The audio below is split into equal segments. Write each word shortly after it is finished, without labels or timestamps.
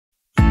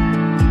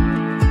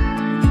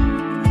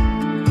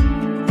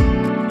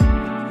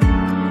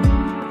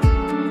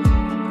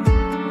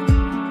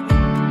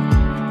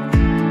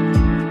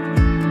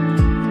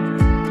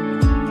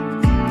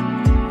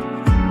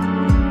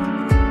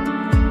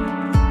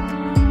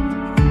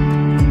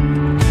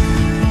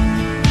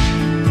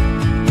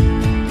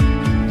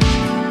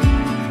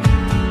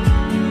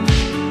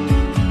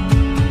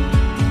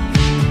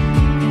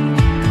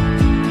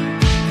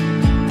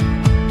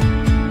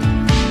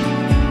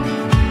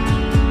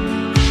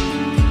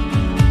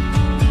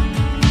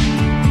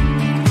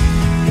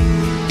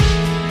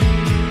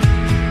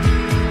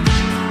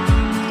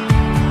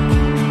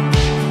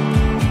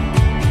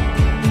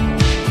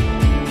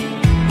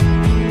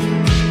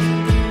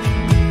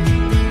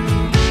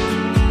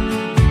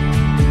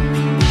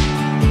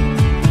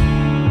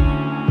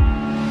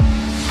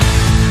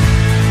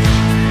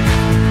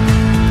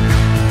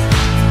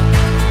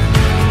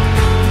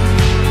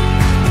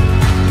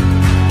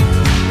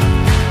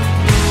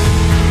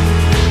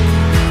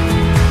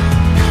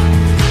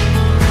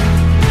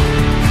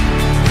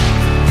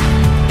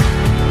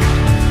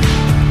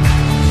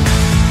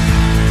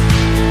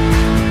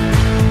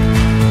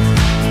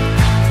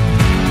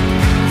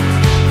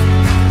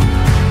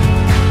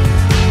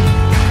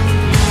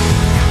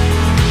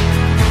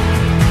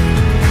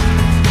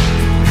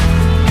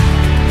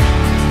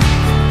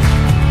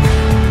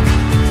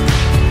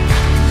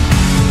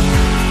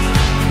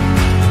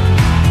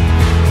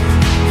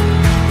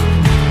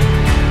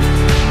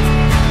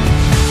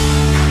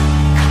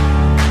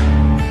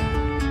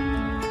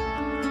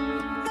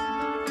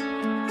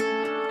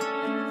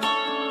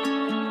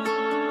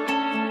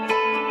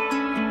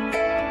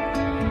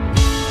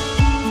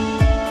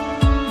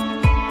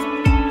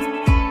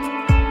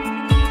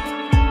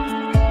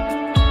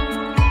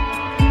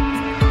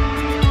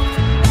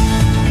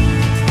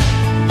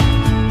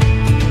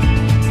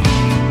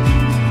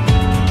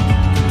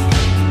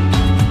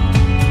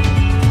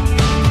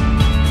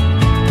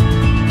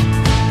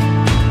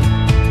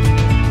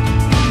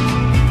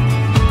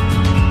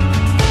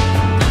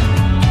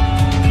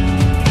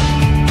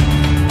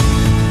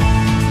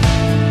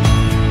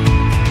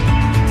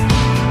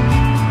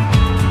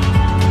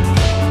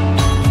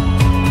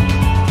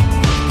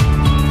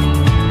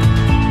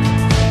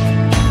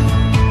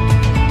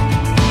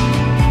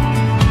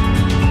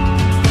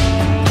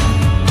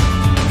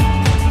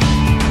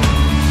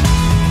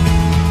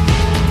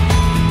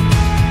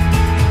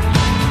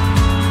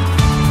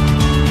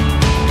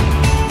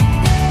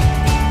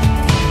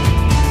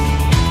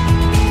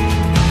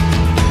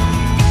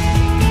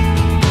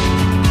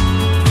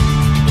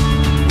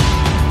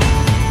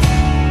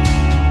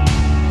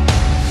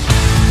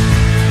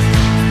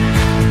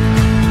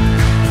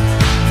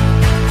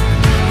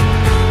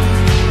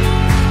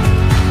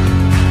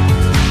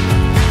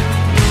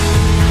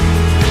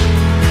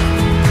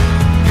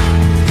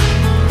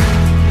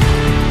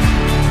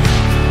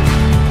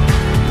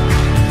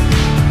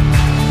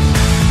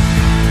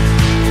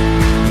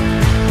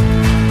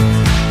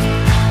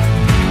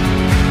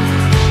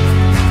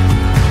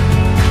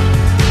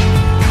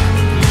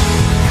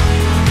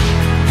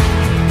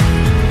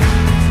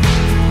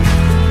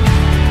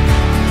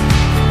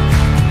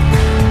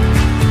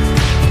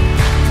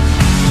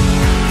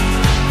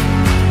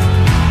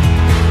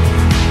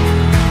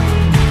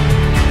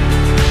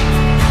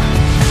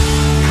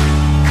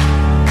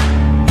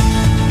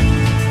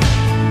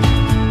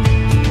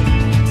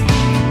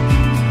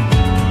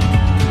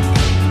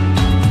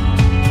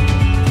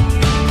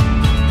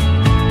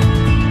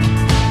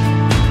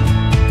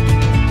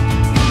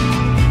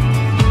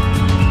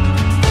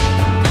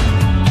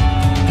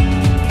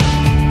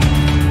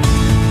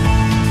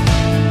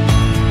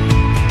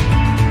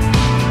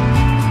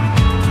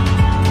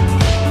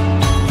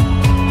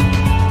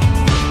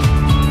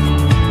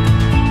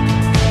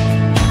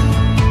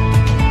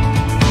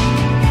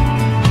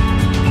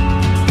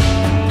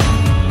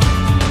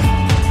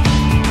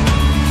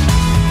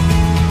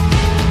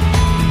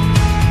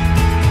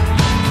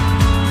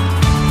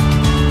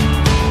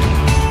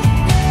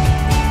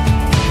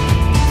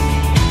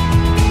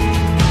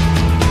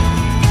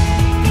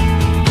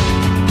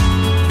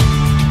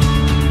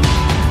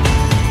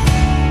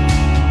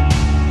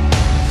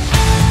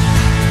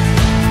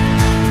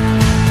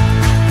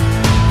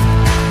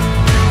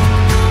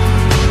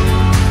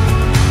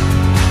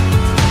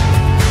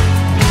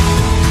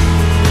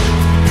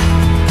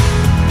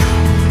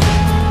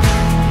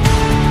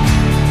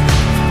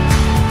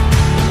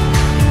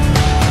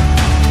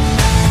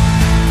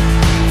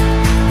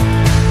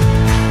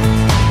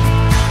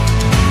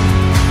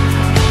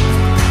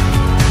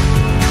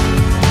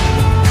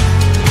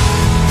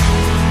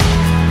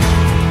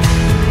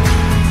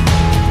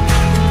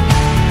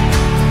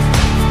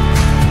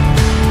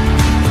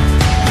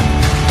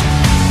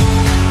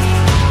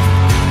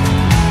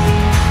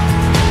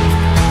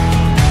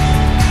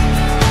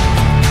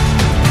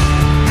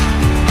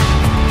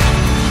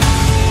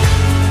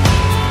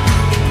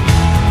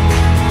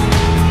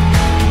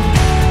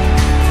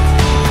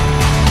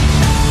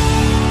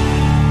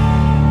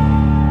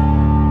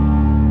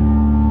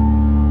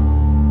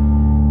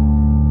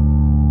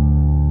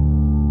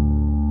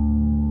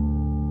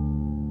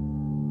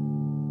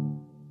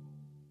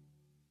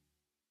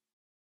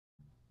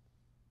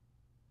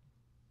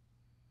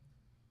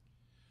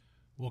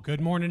Well,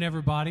 good morning,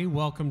 everybody.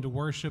 Welcome to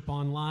worship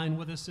online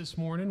with us this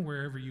morning,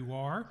 wherever you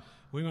are.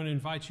 We're going to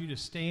invite you to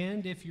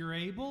stand if you're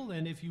able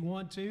and if you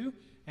want to,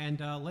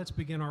 and let's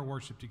begin our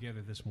worship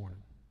together this morning.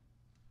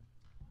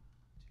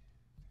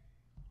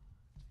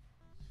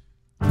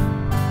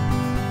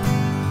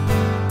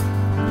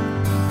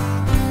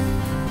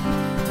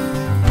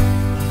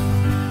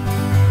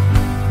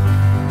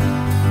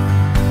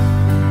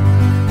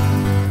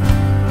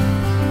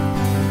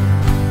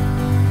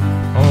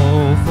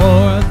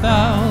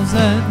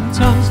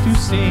 Tongues to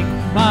sing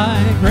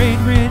my great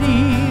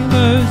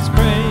Redeemer's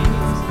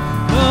praise,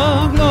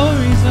 the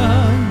glories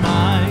of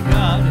my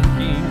God and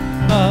King,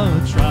 the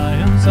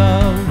triumphs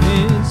of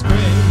His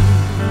grace.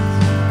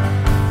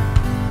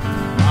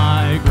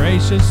 My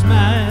gracious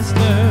Master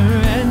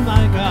and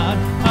my God,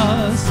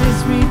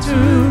 assist me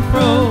to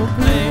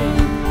proclaim,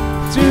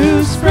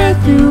 to spread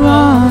through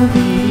all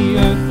the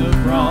earth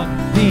abroad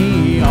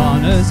the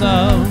honors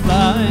of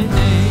Thy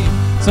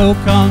name. So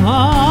come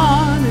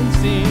on and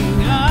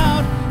sing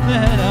out,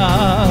 let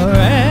our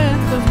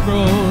anthem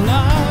grow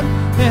loud.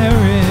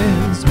 There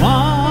is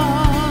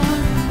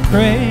one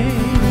great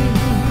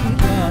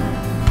God,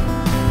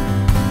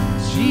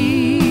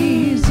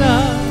 Jesus.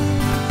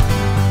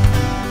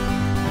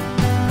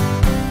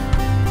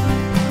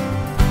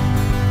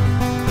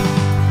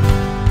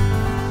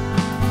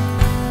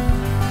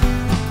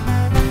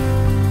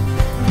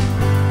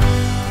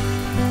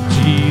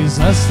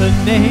 Jesus, the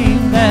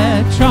name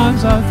that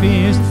charms our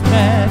fears,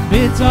 that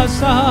bids our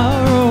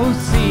sorrows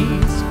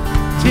cease.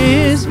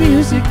 'Tis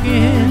music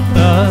in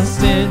the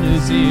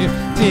sinner's ear,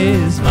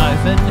 'tis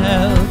life and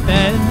health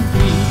and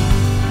peace.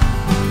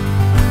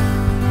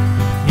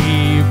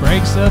 He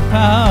breaks the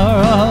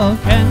power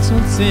of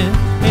cancelled sin,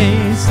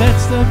 He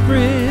sets the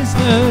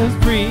prisoner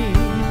free.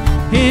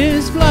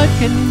 His blood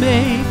can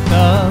make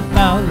the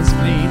foulest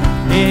clean,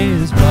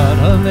 His blood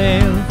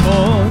availed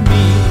for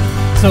me.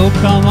 So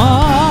come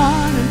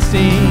on and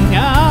sing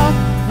out,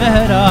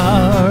 let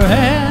our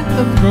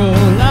anthem grow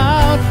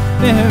loud.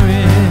 There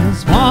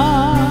is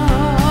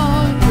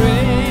one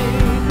great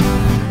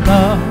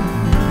love,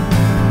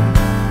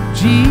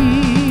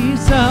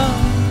 Jesus.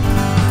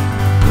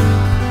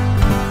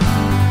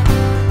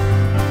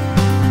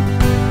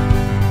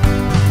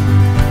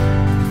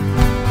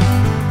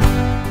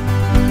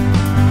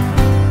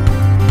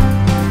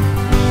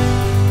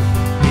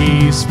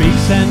 He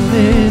speaks and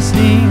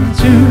listening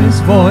to His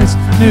voice,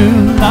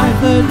 new life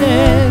the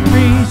dead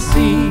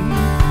receive.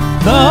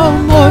 The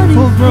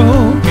mournful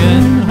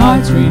broken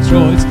hearts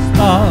rejoice,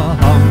 the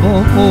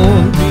humble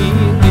poor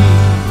believe.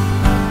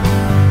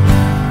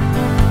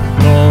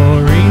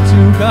 Glory to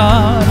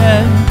God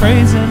and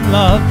praise and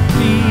love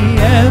be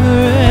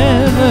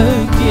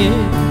ever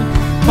give,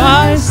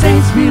 by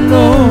saints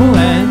below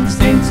and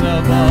saints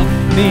above,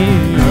 the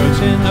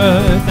urgent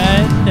earth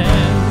and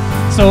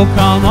heaven. So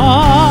come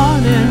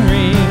on and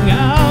ring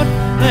out,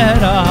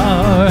 let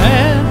our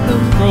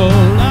anthem grow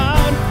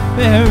loud.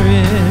 There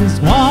is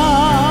one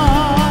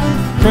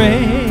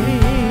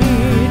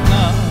great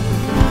love.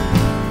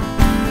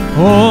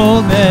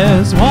 Oh,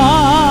 there's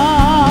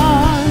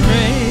one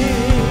great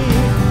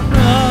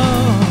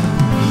love,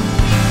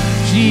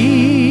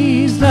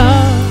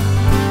 Jesus.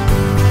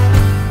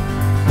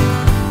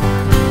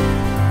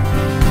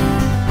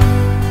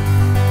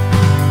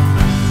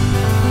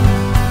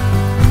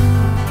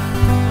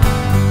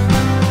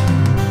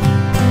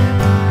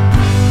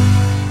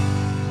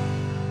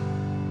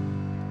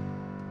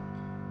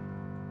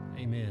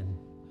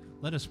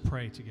 Let us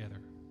pray together.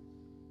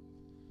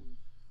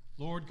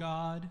 Lord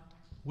God,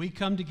 we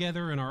come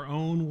together in our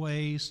own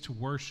ways to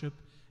worship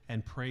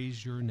and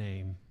praise your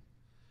name.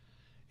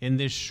 In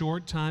this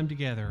short time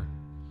together,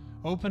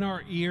 open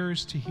our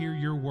ears to hear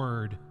your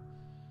word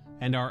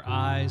and our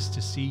eyes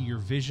to see your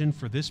vision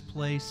for this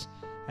place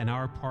and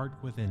our part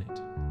within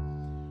it.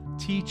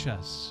 Teach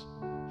us,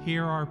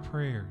 hear our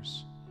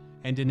prayers,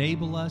 and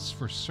enable us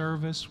for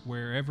service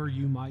wherever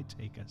you might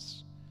take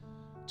us.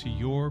 To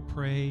your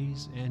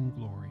praise and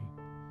glory.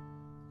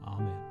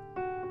 Amen.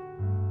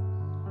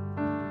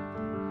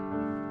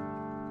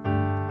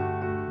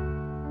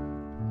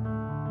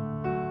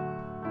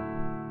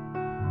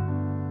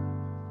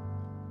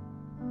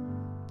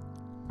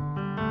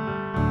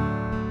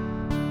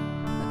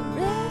 A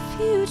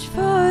refuge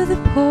for the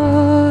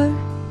poor,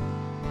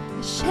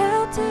 a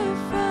shelter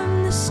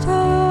from the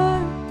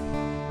storm.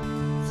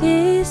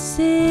 This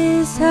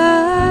is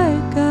our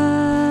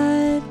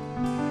God,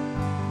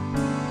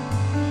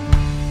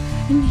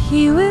 and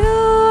He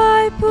will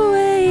wipe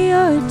away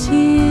your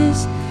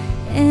tears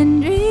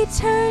and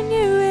return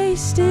your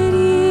wasted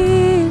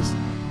years.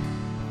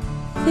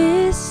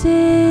 This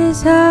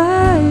is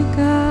our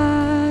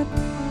God,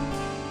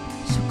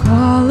 so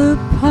call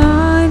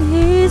upon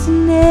His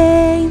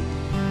name.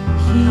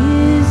 He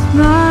is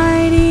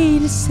mighty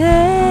to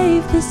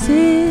save. This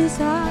is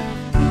our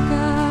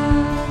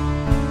God.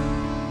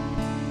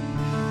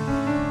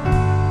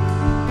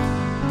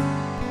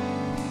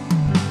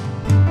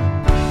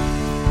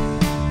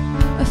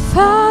 A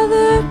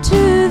father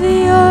to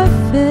the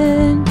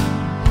orphan,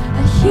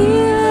 a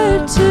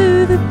healer to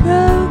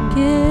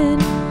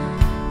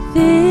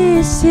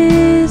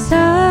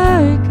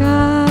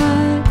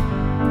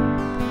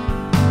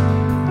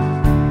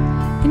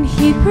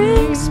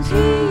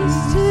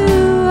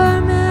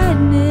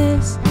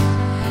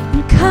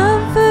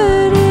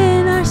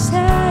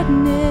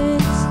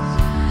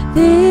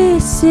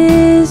This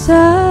is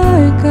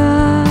our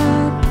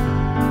God.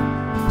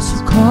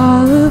 So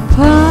call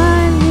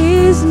upon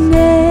His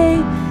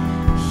name.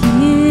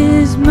 He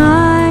is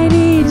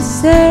mighty to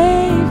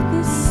save.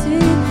 This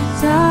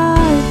is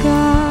our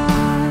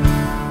God.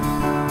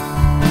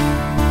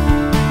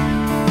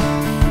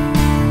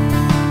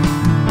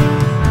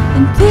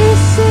 And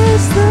this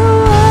is the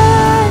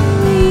one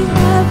we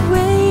have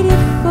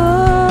waited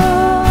for.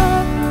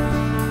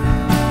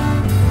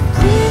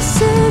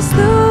 This is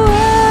the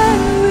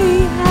one we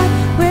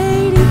have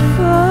waited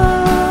for.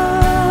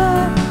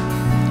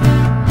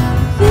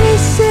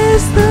 This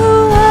is the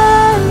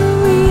one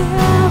we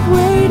have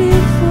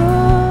waited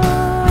for.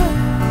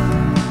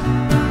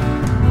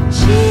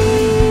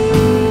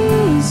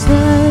 Jesus,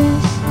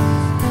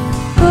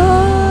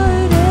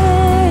 Lord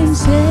and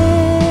Savior.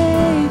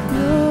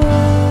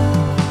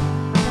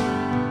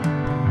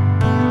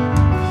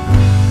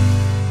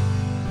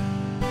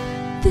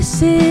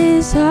 This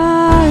is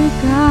our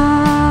God.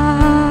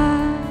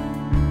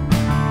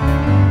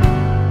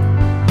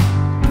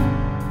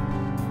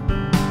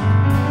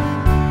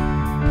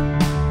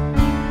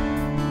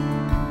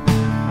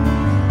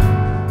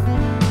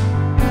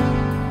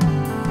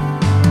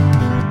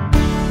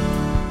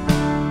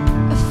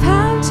 A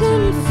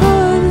fountain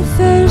for the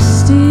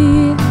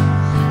thirsty,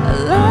 a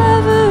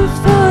lover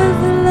for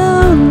the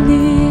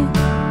lonely.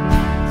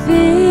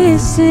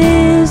 This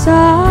is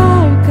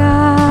our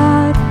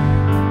God.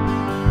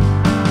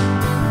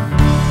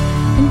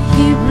 And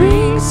He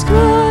brings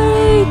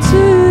glory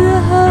to the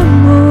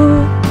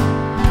humble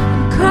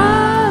and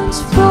crowns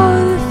for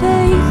the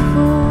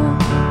faithful.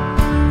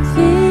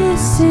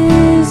 This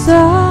is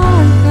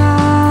our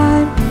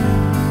God.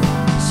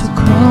 So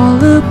call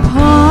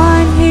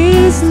upon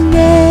His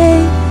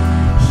name.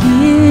 He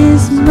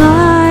is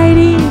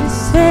mighty to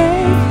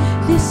save.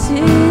 This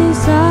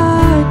is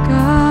our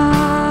God.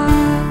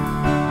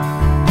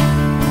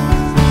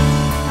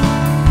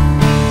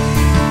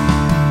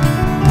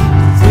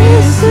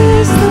 This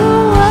is the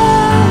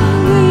one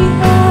we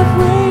have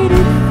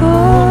waited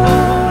for.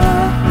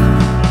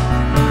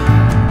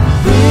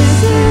 This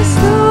is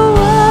the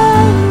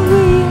one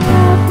we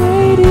have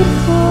waited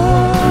for.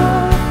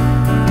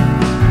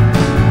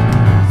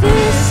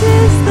 This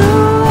is the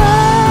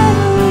one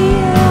we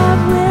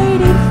have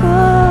waited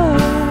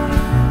for.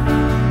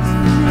 His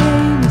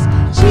name is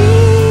Jesus,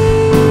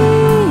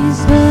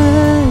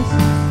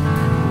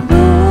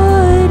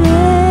 Lord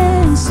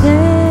and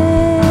Savior.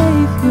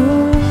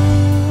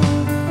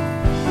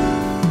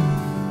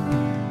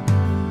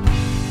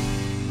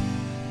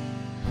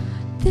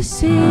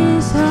 This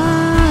is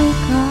our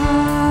God.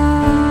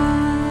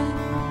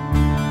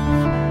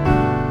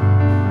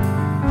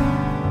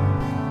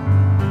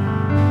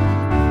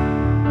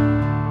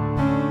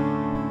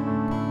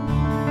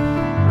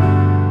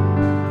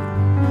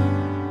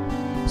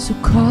 So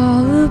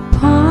call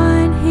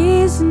upon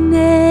His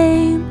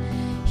name.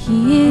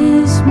 He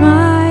is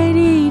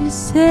mighty to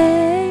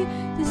save.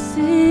 This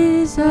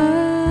is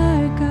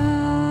our God.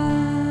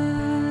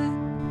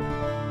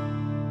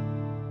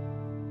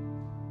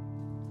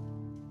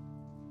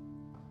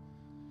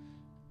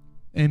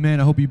 Amen.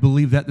 I hope you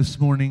believe that this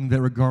morning,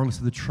 that regardless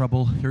of the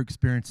trouble you're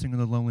experiencing or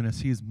the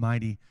loneliness, He is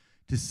mighty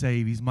to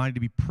save. He's mighty to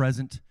be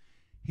present.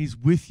 He's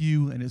with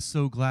you, and is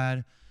so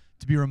glad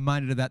to be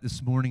reminded of that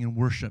this morning in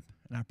worship.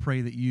 And I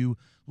pray that you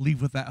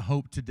leave with that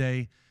hope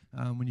today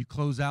when you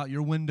close out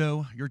your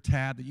window, your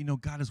tab, that you know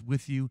God is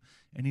with you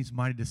and He's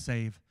mighty to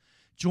save.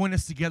 Join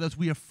us together as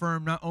we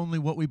affirm not only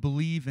what we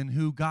believe in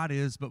who God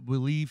is, but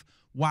believe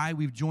why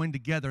we've joined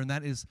together, and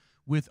that is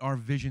with our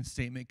vision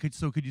statement.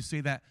 Could you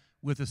say that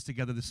with us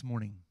together this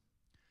morning?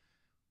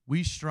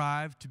 We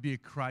strive to be a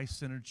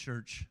Christ-centered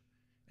church,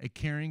 a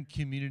caring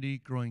community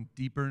growing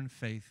deeper in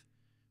faith,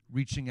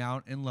 reaching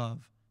out in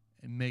love,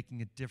 and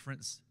making a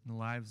difference in the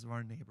lives of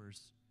our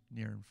neighbors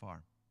near and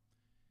far.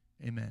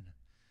 Amen.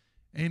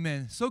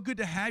 Amen. So good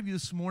to have you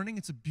this morning.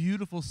 It's a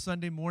beautiful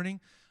Sunday morning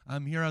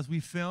here as we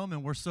film,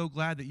 and we're so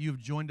glad that you have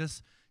joined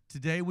us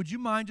today. Would you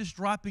mind just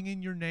dropping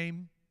in your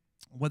name,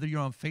 whether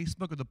you're on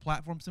Facebook or the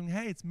platform, saying,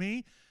 hey, it's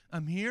me.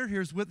 I'm here.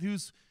 Here's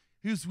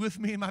who's with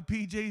me in my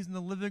PJs in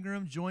the living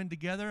room, joined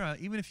together.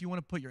 Even if you want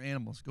to put your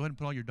animals, go ahead and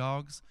put all your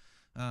dogs.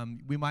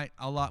 We might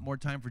allot more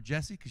time for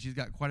Jessie because she's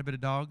got quite a bit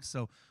of dogs,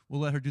 so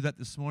we'll let her do that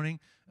this morning.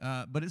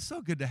 But it's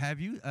so good to have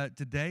you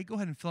today. Go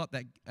ahead and fill out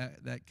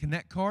that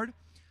Connect card,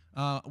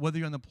 whether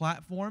you're on the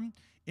platform.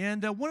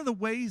 And one of the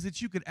ways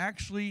that you could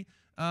actually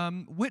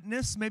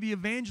witness, maybe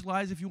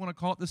evangelize, if you want to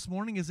call it this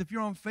morning, is if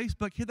you're on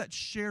Facebook, hit that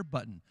share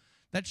button.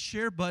 That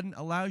share button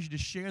allows you to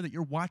share that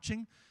you're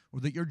watching or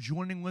that you're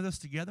joining with us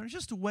together. It's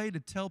just a way to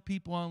tell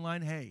people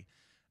online, hey,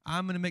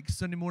 I'm going to make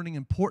Sunday morning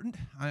important.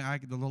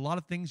 There's a lot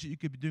of things that you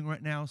could be doing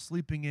right now,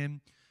 sleeping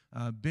in,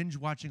 binge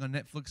watching on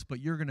Netflix, but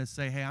you're going to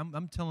say, hey,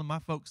 I'm telling my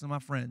folks and my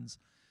friends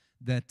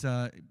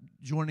that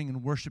joining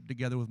in worship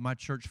together with my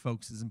church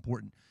folks is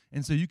important.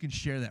 And so you can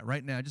share that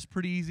right now. Just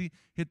pretty easy.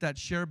 Hit that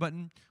share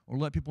button or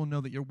let people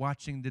know that you're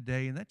watching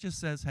today. And that just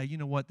says, hey, you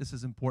know what? This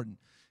is important.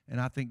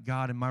 And I think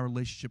God and my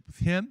relationship with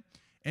Him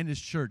and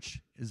His church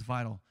is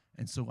vital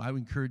And so I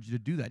would encourage you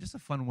to do that. Just a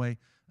fun way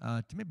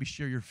to maybe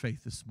share your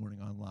faith this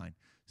morning online.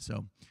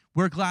 So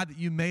we're glad that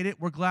you made it.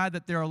 We're glad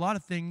that there are a lot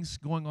of things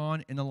going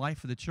on in the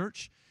life of the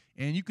church.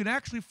 And you can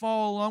actually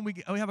follow along.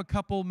 We have a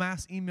couple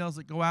mass emails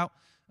that go out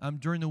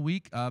during the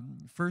week.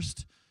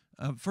 First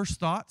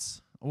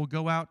Thoughts will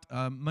go out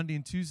Monday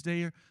and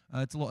Tuesday.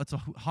 It's a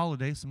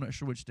holiday, so I'm not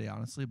sure which day,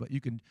 honestly, but you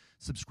can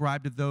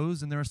subscribe to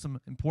those, and there are some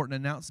important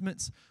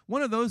announcements.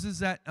 One of those is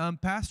that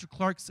Pastor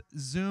Clark's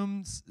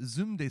Zoom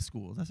Day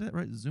School. Is that it,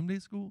 right? Zoom Day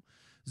School?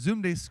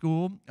 Zoom Day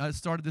School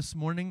started this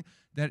morning.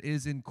 That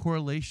is in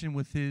correlation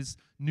with his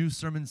new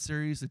sermon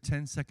series, The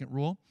 10-Second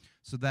Rule.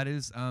 So that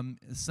is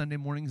Sunday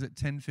mornings at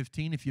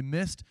 10:15. If you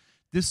missed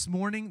this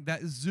morning,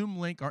 that Zoom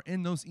link are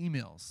in those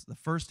emails, the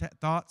first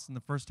thoughts and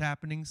the first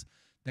happenings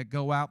that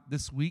go out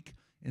this week.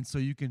 And so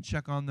you can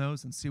check on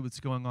those and see what's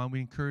going on. We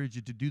encourage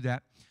you to do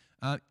that.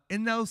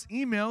 In those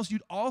emails,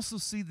 you'd also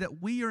see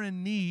that we are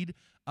in need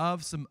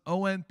of some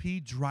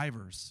OMP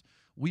drivers.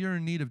 We are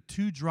in need of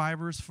 2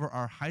 drivers for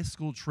our high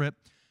school trip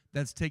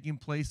that's taking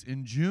place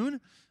in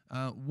June.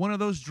 One of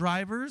those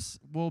drivers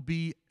will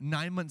be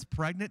 9 months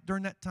pregnant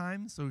during that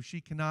time, so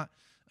she cannot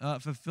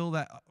fulfill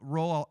that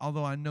role,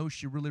 although I know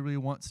she really, really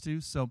wants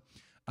to. So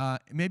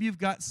maybe you've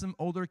got some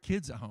older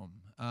kids at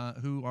home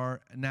who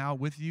are now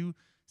with you.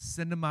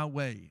 Send them my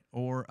way.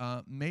 Or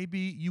maybe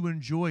you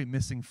enjoy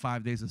missing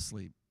 5 days of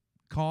sleep.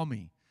 Call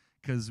me,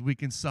 because we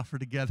can suffer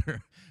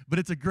together. But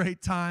it's a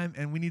great time,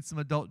 and we need some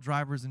adult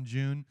drivers in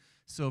June.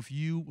 So if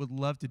you would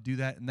love to do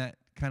that, and that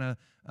kind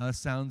of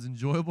sounds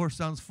enjoyable or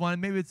sounds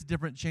fun, maybe it's a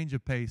different change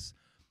of pace,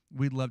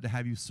 we'd love to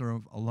have you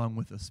serve along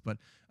with us. But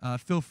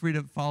feel free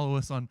to follow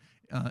us on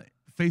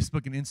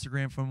Facebook and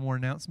Instagram for more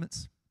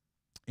announcements.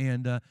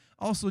 And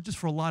also just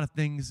for a lot of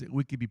things that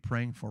we could be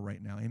praying for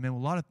right now. Amen. A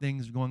lot of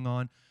things are going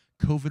on,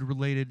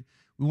 COVID-related.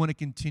 We want to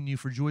continue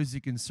for Joys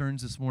and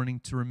Concerns this morning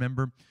to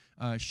remember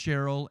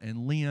Cheryl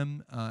and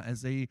Liam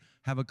as they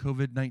have a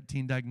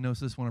COVID-19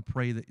 diagnosis. Want to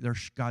pray that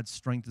God's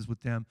strength is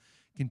with them.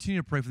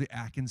 Continue to pray for the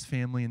Atkins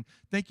family. And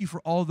thank you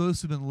for all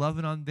those who've been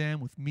loving on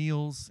them with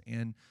meals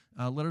and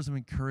letters of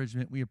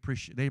encouragement.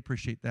 They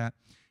appreciate that.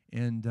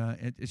 And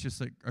it's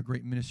just a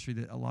great ministry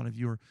that a lot of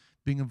you are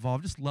being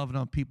involved, just loving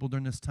on people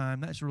during this time.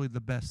 That's really the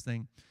best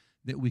thing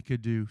that we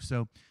could do.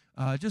 So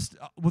just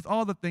with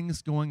all the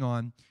things going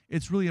on,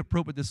 it's really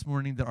appropriate this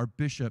morning that our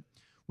bishop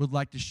would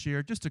like to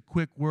share just a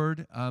quick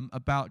word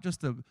about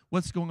just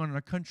what's going on in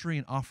our country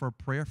and offer a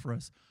prayer for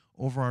us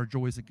over our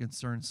joys and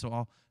concerns. So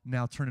I'll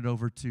now turn it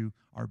over to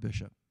our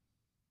bishop.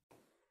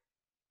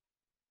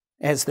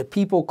 As the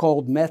people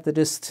called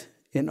Methodist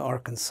in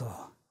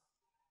Arkansas,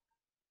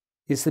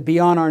 is to be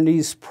on our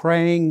knees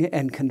praying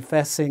and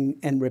confessing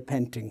and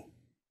repenting,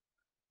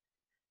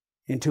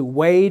 and to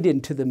wade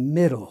into the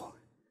middle,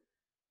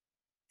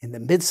 in the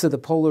midst of the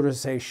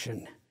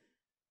polarization,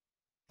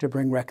 to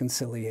bring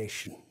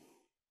reconciliation.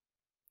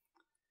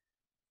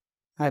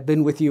 I've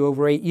been with you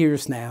over 8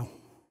 years now,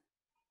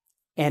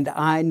 and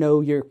I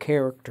know your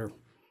character,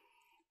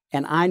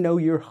 and I know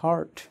your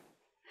heart,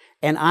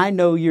 and I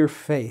know your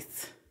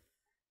faith.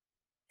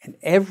 And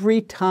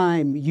every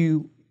time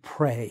you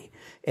pray,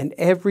 and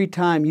every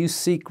time you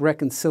seek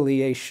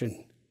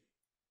reconciliation,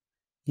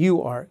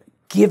 you are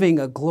giving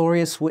a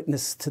glorious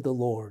witness to the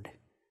Lord,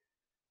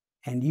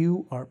 and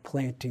you are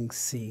planting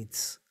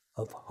seeds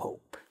of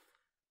hope.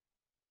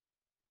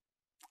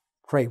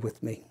 Pray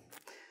with me.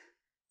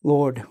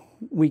 Lord,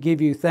 we give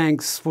you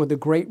thanks for the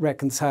great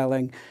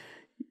reconciling,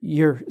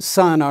 your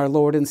Son, our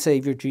Lord and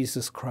Savior,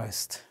 Jesus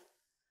Christ.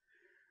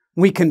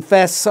 We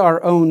confess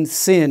our own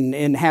sin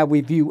in how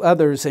we view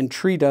others and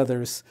treat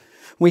others.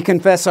 We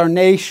confess our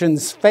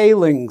nation's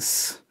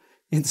failings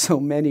in so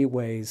many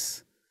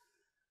ways.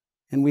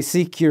 And we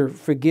seek your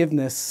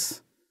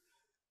forgiveness,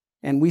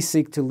 and we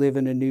seek to live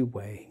in a new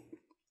way.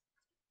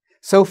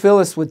 So fill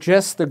us with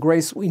just the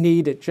grace we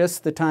need at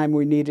just the time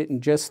we need it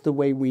and just the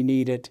way we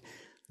need it,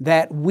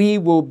 that we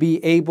will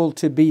be able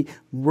to be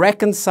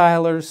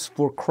reconcilers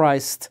for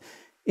Christ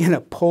in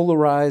a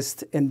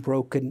polarized and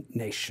broken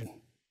nation.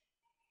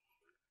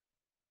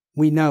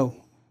 We know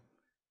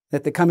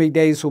that the coming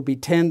days will be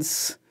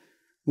tense.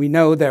 We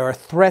know there are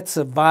threats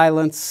of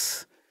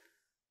violence.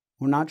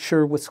 We're not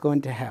sure what's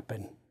going to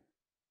happen.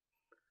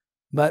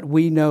 But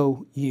we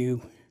know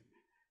you.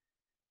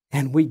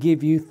 And we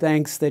give you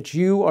thanks that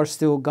you are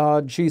still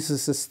God,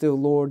 Jesus is still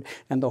Lord,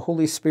 and the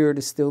Holy Spirit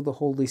is still the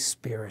Holy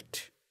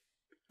Spirit.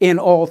 In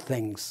all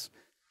things,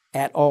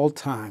 at all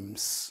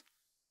times.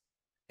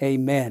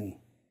 Amen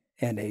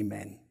and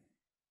amen.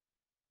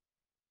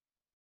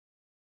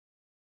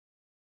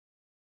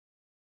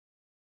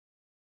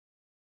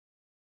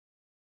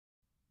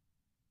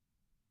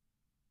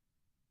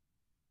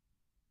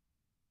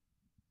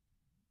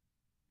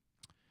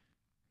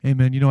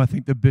 Amen. You know, I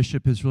think the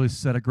bishop has really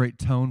set a great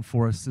tone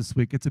for us this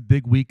week. It's a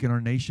big week in our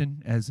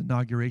nation, as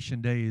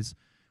Inauguration Day is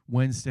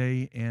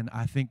Wednesday, and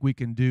I think we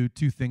can do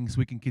 2 things.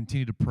 We can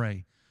continue to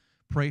pray.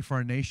 Pray for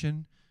our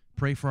nation,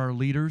 pray for our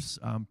leaders,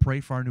 pray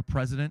for our new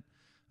president,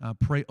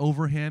 pray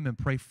over him and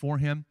pray for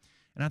him.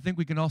 And I think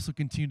we can also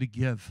continue to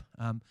give,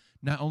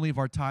 not only of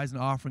our tithes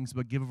and offerings,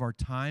 but give of our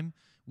time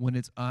when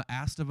it's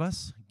asked of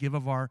us, give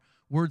of our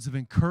words of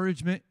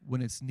encouragement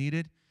when it's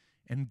needed,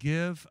 and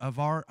give of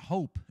our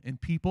hope in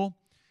people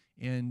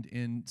and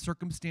in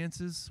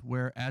circumstances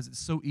where, as it's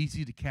so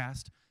easy to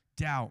cast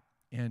doubt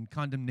and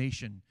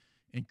condemnation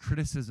and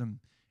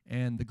criticism,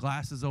 and the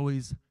glass is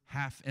always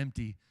half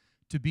empty,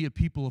 to be a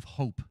people of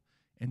hope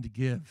and to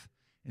give.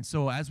 And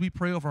so as we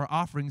pray over our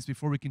offerings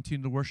before we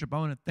continue to worship, I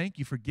want to thank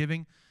you for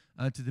giving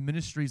to the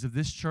ministries of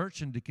this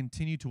church and to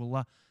continue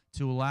to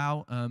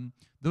allow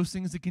those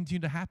things to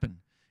continue to happen.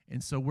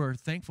 And so we're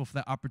thankful for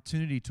that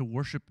opportunity to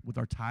worship with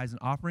our tithes and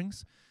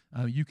offerings.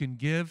 You can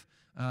give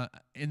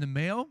in the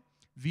mail,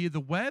 via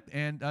the web,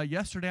 and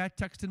yesterday I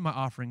texted my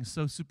offerings.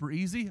 So super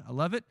easy. I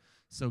love it.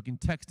 So you can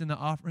text in the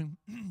offering.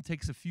 It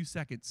takes a few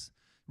seconds,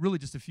 really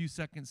just a few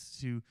seconds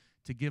to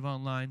give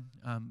online.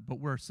 But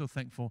we're so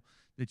thankful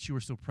that you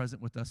are so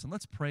present with us. And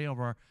let's pray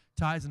over our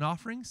tithes and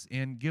offerings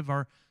and give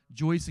our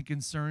joys and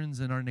concerns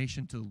in our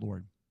nation to the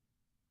Lord.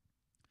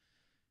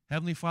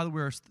 Heavenly Father,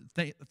 we are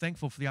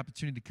thankful for the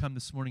opportunity to come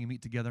this morning and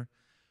meet together.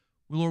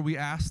 Lord, we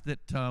ask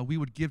that we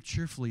would give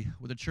cheerfully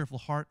with a cheerful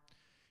heart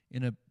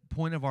in a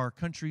point of our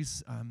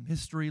country's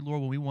history,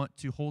 Lord, when we want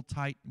to hold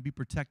tight and be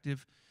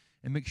protective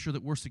and make sure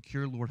that we're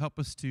secure. Lord, help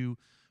us to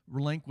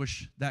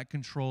relinquish that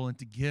control and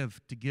to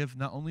give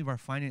not only of our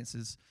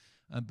finances,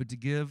 but to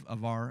give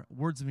of our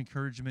words of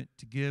encouragement,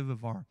 to give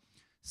of our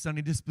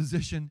sunny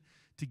disposition,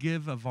 to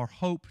give of our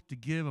hope, to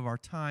give of our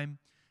time,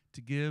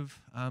 to give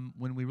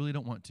when we really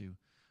don't want to.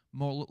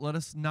 Let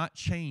us not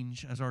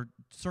change as our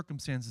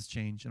circumstances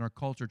change and our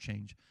culture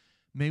change.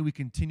 May we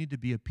continue to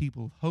be a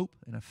people of hope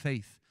and of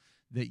faith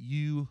that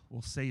you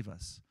will save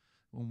us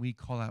when we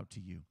call out to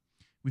you.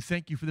 We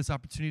thank you for this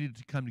opportunity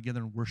to come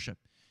together and worship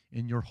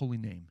in your holy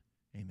name.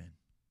 Amen.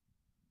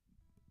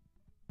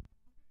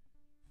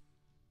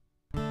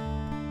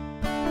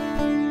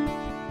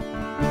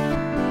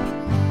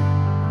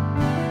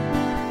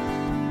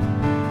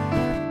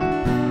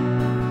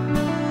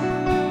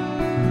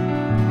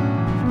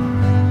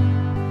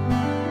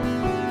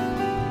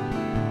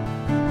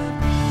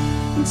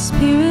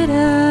 Spirit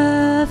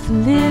of the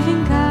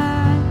living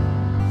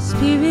God,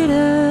 Spirit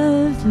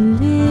of the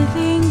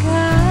living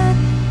God,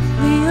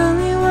 we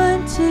only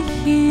want to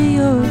hear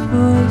your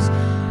voice,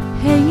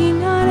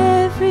 hanging on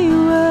every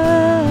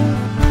word.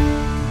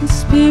 The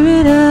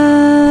Spirit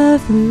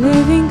of the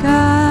living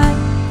God,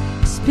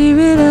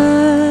 Spirit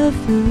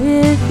of the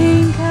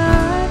living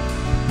God,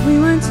 we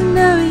want to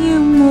know you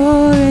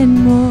more and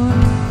more,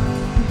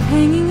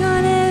 hanging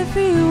on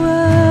every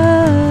word.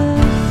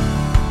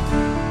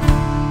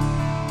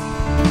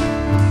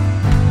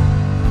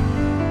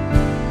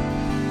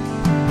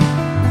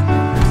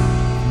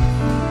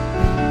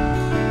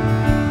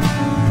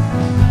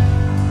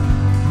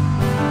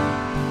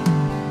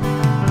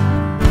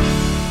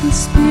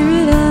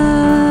 Spirit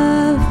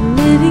of the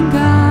living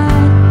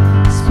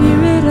God,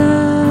 Spirit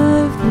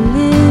of the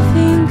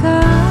living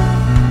God,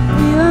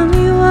 we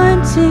only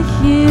want to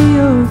hear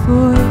your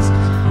voice,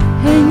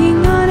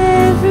 hanging on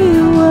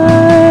every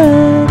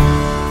word.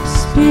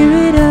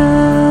 Spirit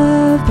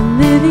of the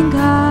living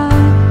God,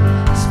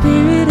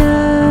 Spirit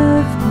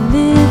of the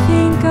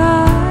living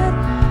God,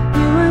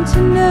 we want to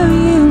know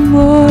you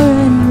more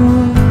and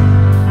more,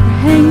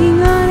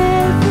 hanging on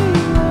every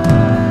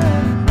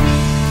word.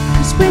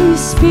 'Cause when you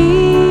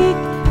speak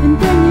and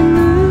then you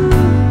move,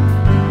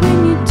 when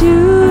you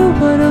do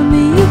what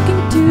only you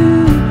can do,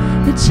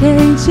 it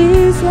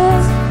changes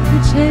us,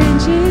 it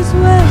changes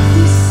what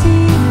we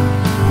see,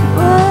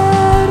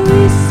 what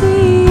we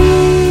see.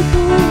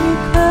 When you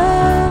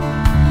come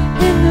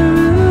in the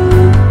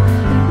room,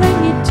 and when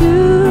you do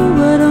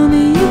what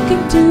only you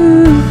can do,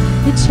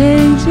 it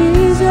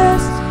changes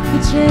us,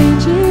 it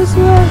changes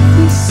what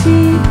we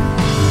see,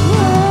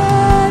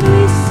 what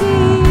we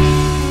see.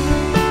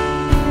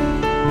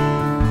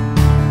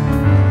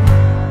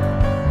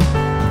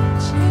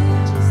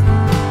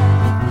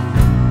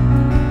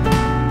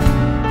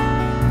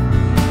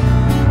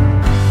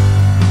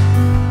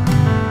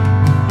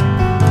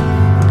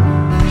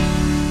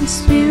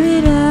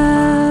 Spirit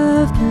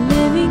of the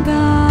living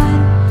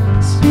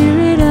God,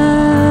 Spirit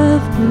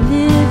of the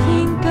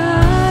living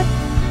God,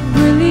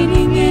 we're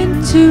leaning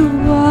into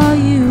all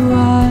you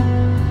are,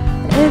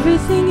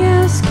 everything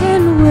else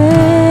can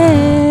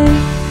wait.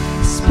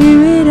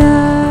 Spirit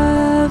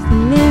of the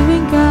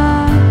living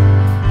God,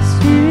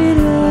 Spirit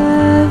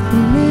of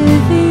the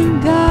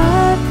living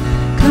God,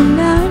 come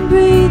now and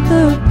breathe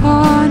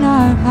upon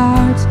our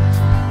hearts,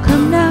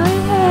 come now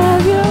and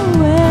have your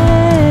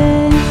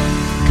way.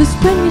 'Cause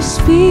when you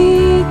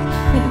speak,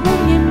 and when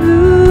you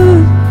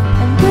move,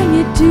 and when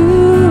you do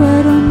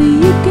what only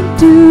you can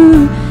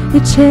do,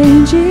 it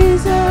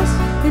changes us,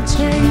 it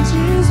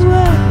changes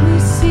what we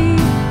see,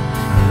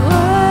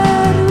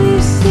 what we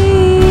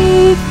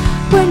see.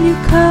 When you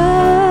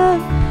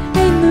come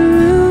in the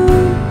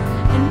room,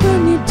 and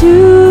when you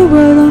do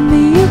what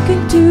only you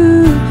can do,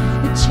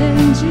 it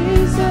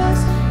changes us,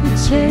 it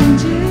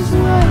changes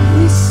what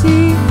we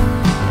see,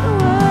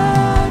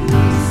 what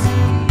we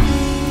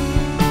see.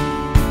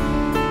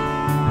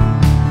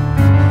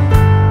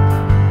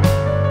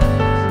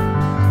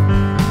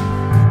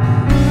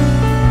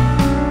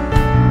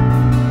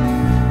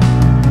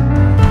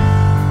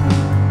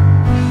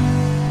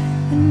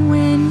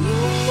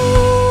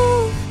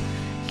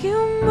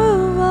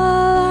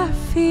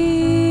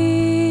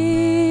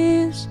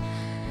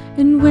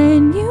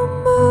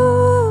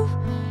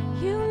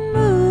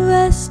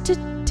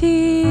 tears.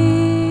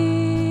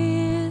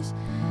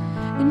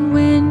 And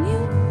when you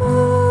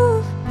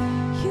move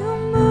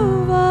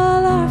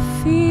all our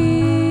fears.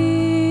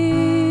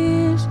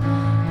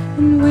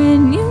 And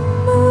when you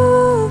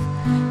move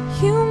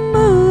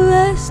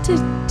us to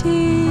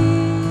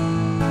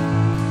tears.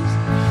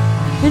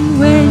 And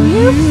when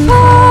you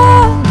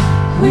fall,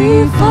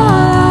 we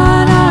fall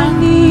on our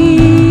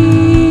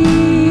knees.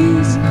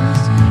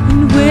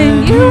 And when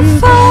you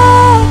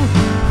fall,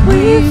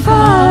 we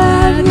fall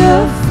at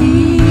your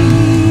feet.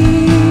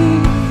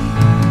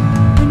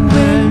 And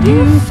when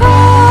you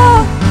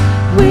fall,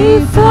 we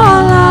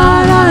fall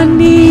on our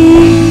knees.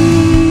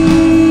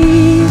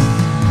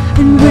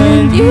 And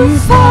when you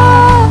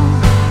fall,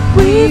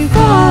 we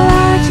fall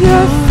at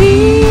your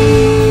feet.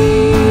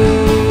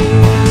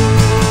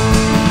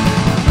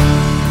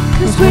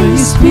 'Cause when you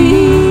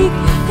speak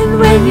and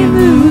when you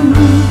move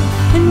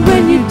and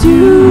when you do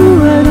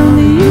what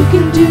only you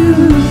can do,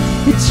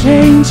 it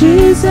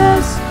changes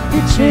us,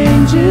 it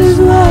changes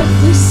what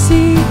we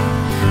see,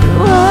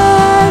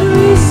 what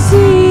we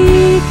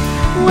see.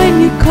 When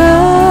you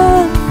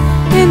come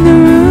in the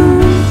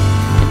room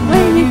and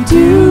when you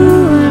do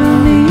what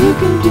only you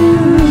can do,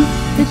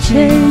 it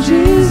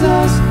changes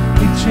us,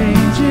 it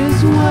changes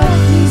what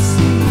we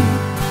see,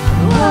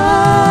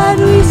 what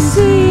we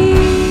see.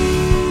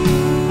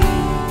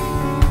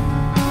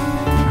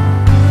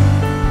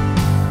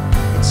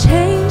 It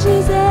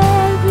changes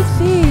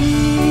everything.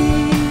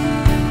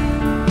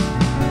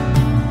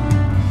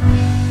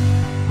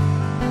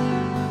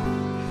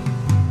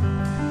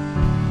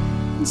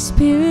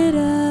 Spirit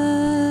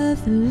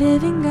of the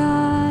living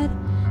God,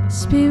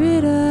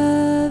 Spirit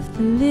of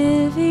the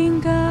living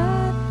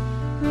God,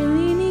 we're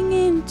leaning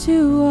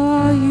into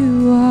all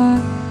you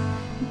are,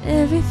 and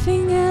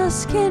everything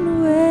else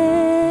can wait.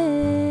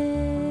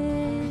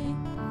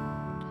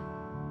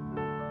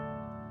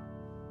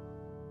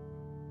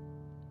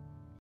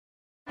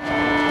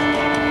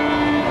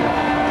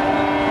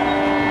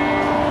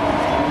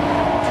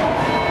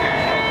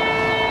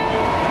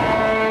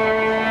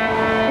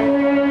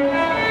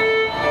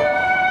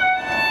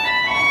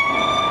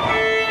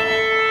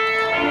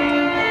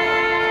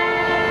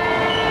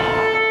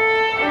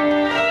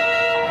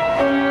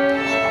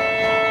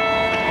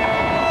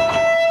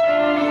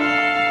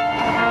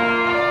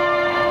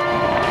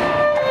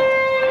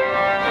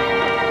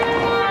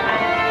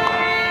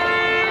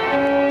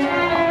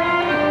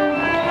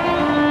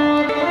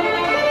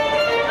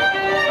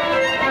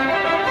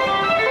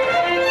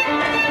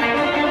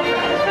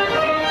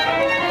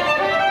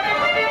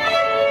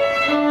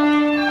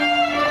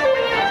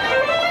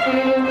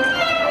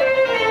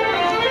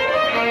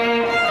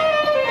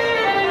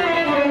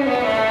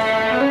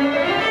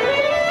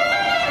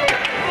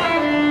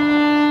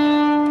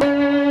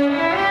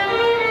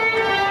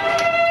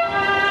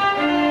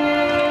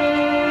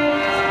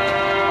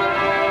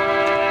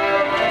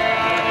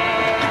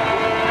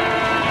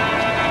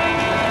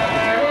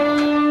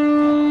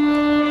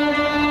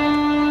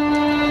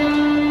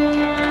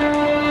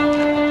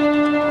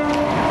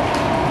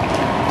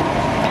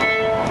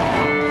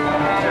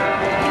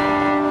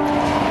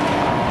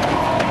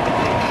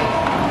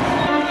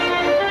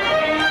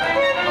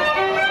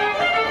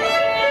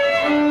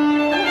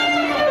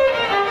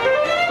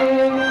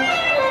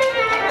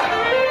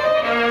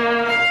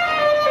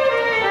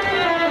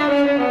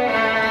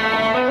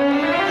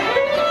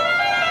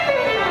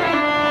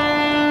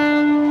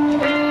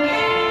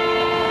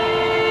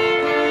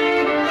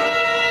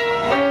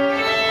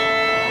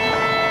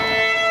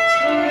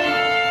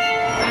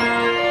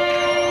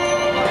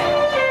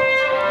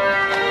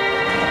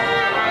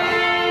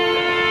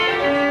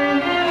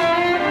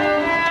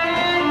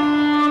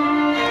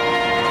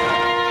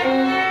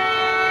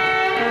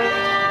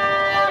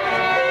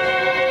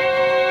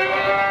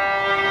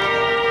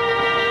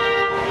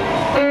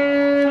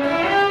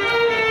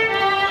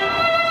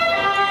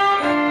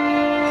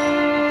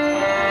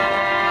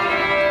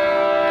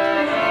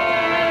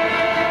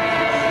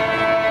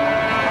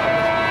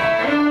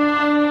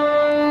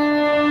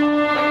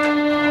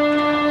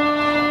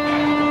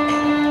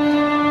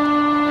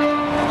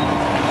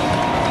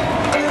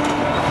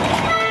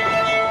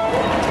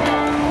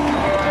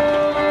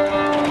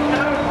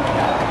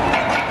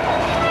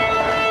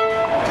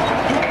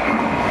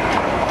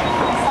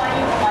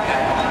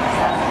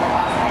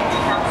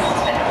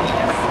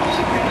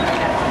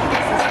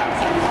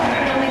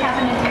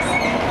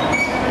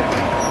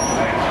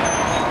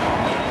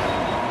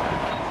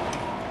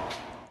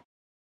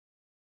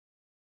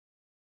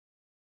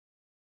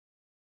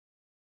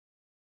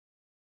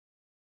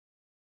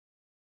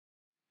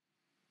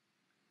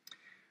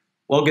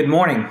 Well, good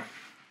morning.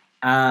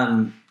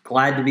 I'm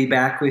glad to be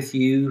back with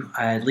you,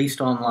 at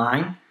least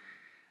online.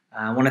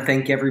 I want to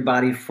thank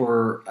everybody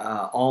for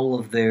all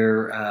of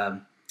their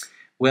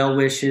well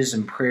wishes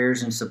and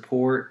prayers and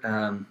support.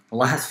 The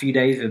last few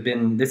days have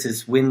been, this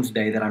is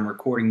Wednesday that I'm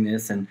recording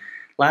this, and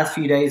last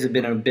few days have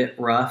been a bit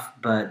rough,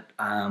 but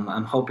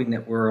I'm hoping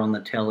that we're on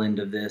the tail end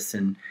of this.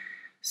 And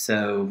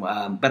so,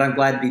 but I'm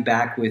glad to be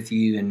back with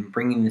you and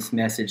bringing this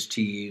message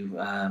to you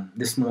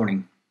this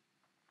morning.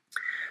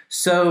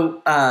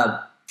 So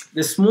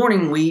this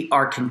morning we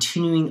are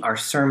continuing our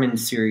sermon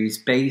series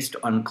based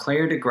on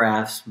Claire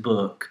DeGraff's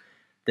book,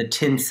 The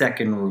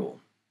 10-Second Rule.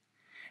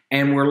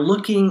 And we're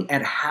looking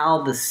at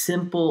how the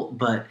simple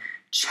but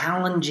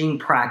challenging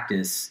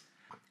practice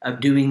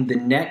of doing the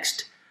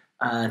next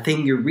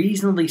thing you're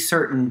reasonably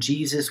certain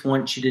Jesus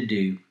wants you to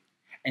do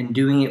and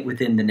doing it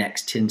within the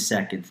next 10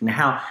 seconds, and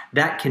how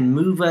that can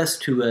move us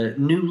to a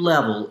new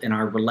level in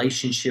our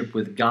relationship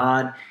with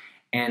God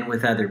and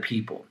with other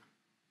people.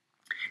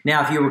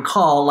 Now, if you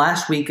recall,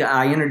 last week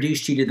I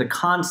introduced you to the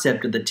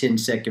concept of the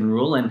 10-second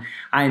rule, and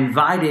I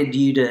invited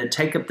you to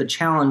take up the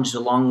challenge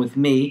along with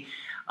me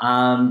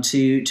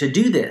to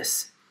do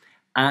this.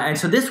 And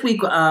so this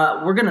week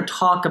we're going to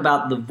talk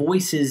about the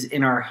voices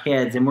in our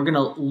heads, and we're going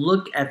to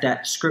look at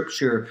that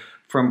scripture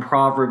from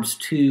Proverbs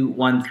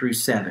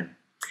 2:1-7.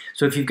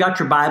 So if you've got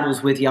your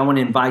Bibles with you, I want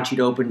to invite you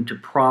to open to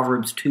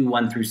Proverbs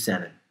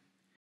 2:1-7.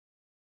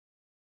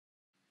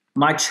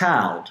 My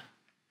child,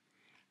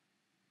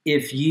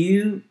 if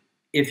you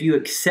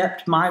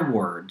accept my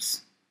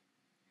words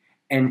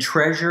and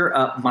treasure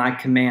up my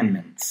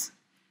commandments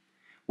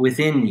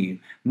within you,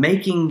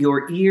 making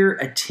your ear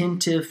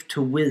attentive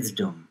to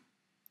wisdom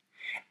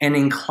and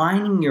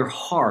inclining your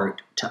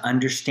heart to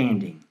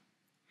understanding,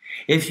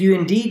 if you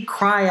indeed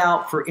cry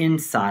out for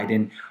insight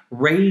and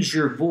raise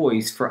your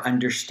voice for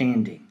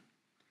understanding,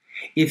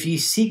 if you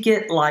seek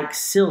it like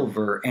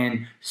silver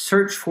and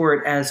search for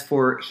it as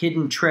for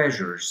hidden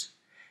treasures,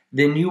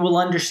 then you will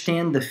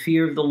understand the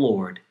fear of the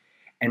Lord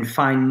and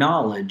find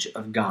knowledge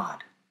of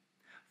God.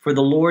 For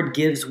the Lord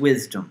gives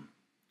wisdom.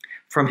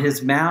 From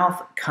his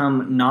mouth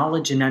come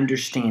knowledge and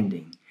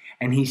understanding,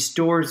 and he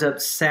stores up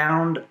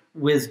sound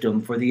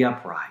wisdom for the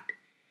upright.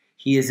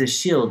 He is a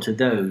shield to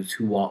those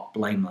who walk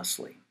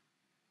blamelessly.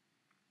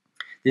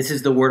 This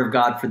is the word of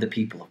God for the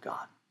people of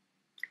God.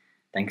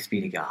 Thanks be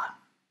to God.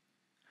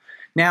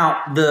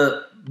 Now,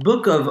 the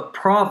book of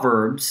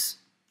Proverbs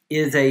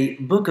is a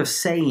book of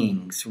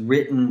sayings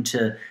written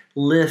to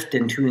lift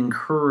and to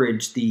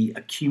encourage the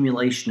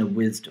accumulation of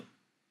wisdom.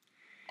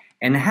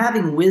 And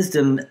having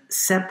wisdom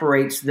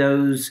separates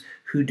those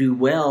who do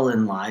well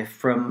in life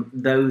from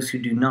those who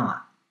do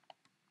not.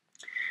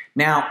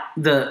 Now,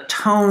 the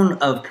tone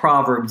of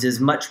Proverbs is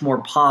much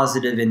more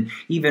positive and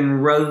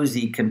even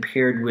rosy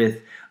compared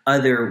with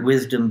other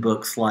wisdom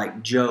books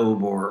like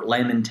Job or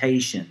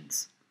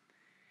Lamentations.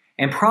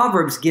 And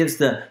Proverbs gives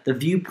the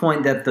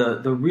viewpoint that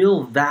the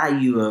real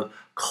value of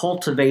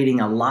cultivating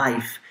a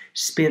life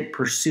spent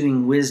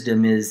pursuing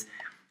wisdom is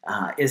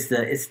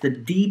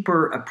the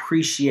deeper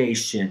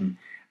appreciation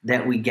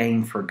that we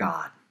gain for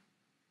God.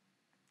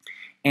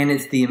 And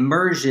it's the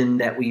immersion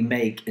that we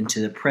make into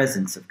the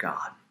presence of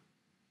God.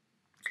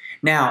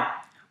 Now,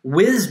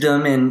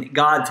 wisdom and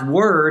God's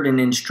word and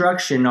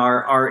instruction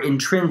are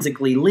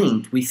intrinsically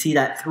linked. We see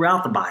that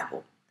throughout the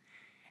Bible.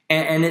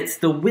 And it's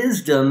the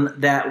wisdom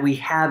that we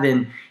have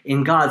in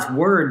God's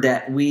word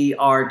that we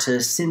are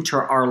to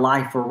center our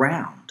life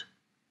around.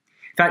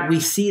 In fact, we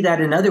see that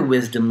in other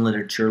wisdom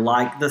literature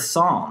like the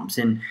Psalms.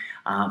 And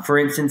for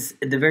instance,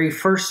 the very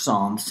first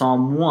Psalm,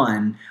 Psalm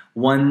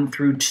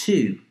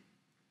 1:1-2.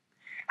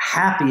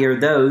 Happy are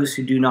those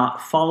who do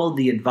not follow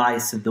the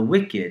advice of the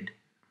wicked,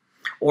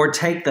 or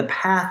take the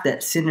path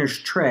that sinners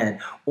tread,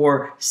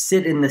 or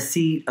sit in the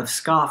seat of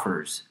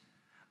scoffers.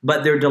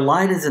 But their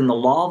delight is in the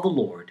law of the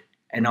Lord,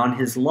 and on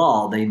his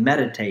law they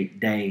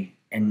meditate day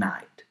and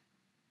night.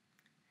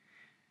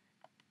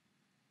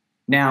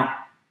 Now,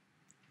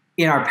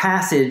 in our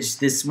passage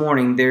this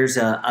morning, there's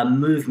a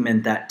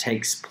movement that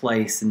takes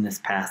place in this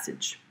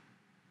passage.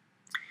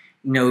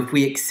 You know, if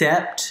we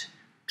accept,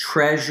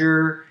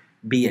 treasure,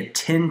 be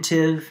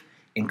attentive,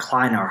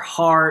 incline our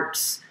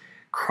hearts,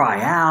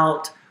 cry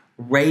out,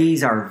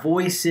 raise our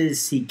voices,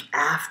 seek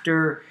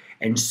after,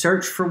 and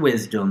search for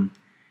wisdom,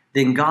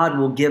 then God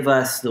will give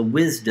us the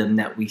wisdom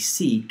that we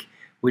seek,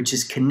 which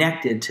is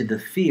connected to the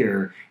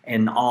fear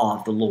and awe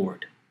of the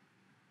Lord.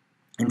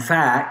 In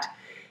fact,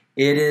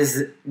 it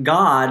is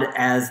God,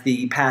 as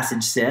the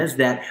passage says,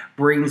 that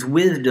brings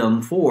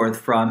wisdom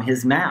forth from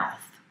his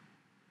mouth.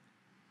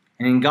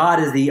 And God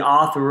is the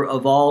author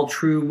of all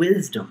true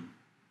wisdom.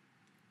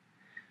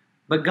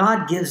 But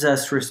God gives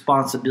us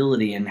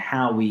responsibility in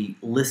how we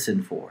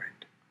listen for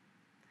it.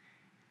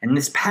 And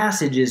this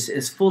passage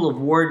is full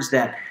of words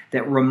that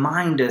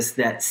remind us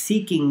that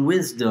seeking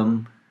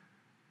wisdom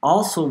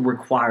also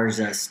requires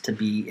us to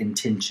be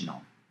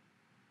intentional.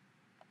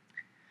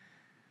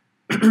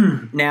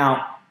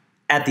 Now,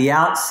 at the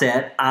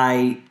outset,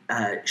 I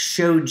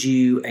showed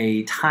you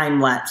a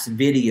time-lapse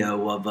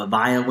video of a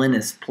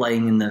violinist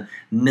playing in the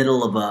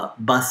middle of a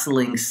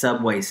bustling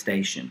subway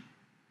station.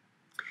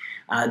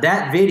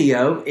 That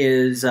video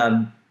is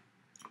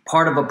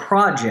part of a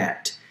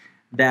project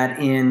that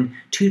in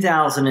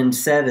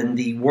 2007,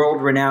 the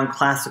world-renowned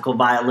classical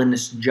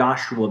violinist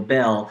Joshua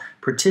Bell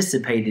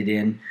participated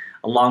in,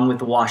 along with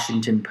the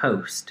Washington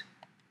Post.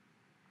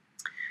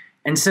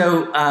 And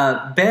so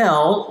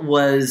Bell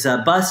was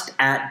bussed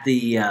at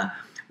the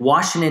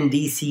Washington,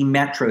 D.C.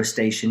 metro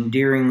station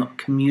during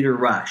commuter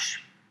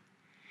rush.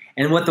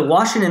 And what the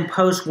Washington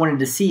Post wanted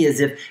to see is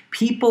if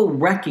people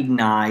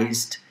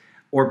recognized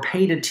or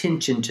paid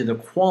attention to the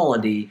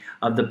quality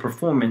of the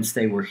performance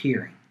they were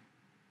hearing.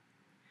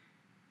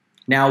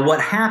 Now,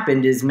 what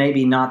happened is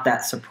maybe not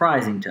that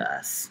surprising to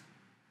us.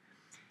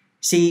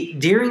 See,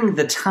 during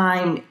the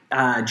time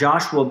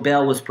Joshua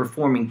Bell was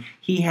performing,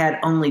 he had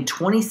only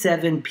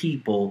 27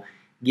 people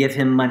give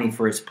him money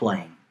for his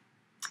playing,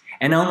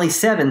 and only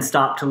 7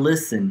 stopped to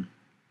listen.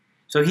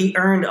 So he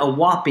earned a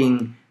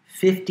whopping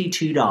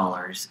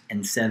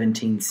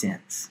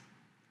 $52.17,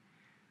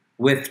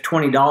 with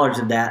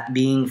 $20 of that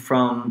being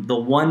from the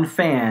one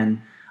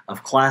fan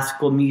of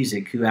classical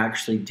music who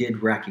actually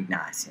did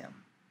recognize him.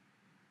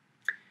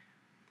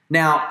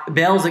 Now,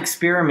 Bell's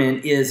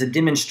experiment is a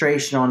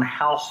demonstration on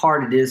how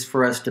hard it is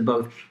for us to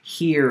both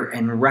hear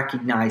and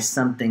recognize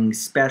something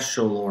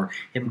special or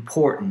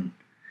important,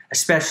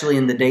 especially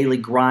in the daily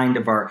grind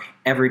of our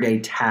everyday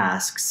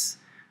tasks,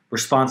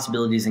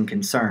 responsibilities, and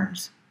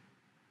concerns.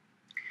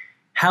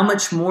 How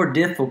much more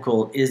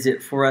difficult is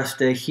it for us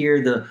to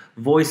hear the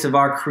voice of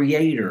our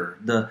Creator,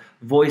 the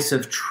voice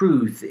of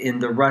truth in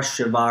the rush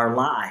of our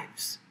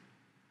lives?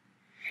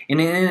 And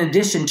in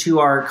addition to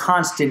our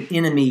constant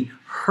enemy,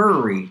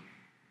 hurry,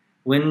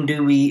 when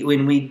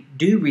we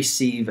do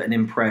receive an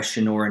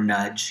impression or a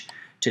nudge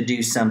to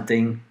do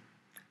something,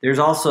 there's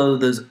also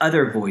those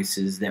other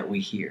voices that we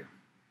hear.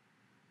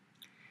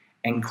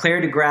 And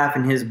Claire DeGraff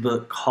in his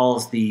book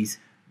calls these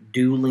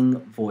dueling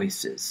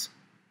voices.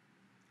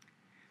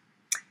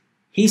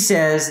 He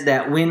says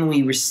that when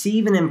we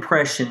receive an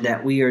impression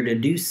that we are to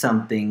do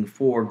something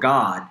for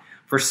God,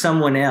 for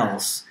someone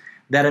else,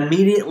 that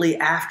immediately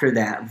after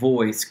that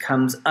voice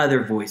comes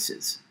other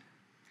voices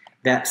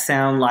that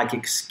sound like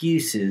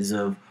excuses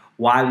of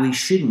why we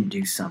shouldn't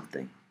do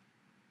something.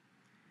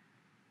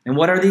 And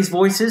what are these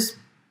voices?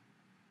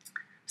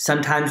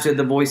 Sometimes they're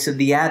the voice of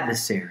the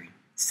adversary,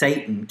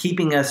 Satan,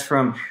 keeping us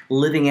from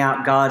living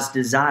out God's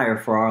desire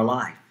for our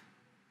life.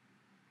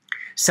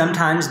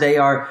 Sometimes they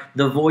are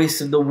the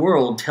voice of the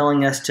world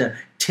telling us to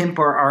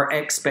temper our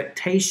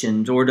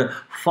expectations or to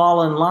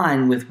fall in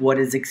line with what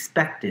is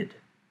expected.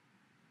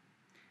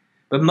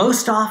 But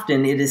most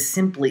often it is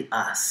simply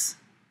us.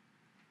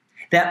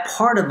 That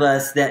part of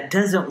us that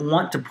doesn't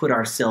want to put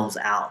ourselves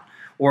out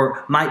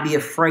or might be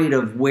afraid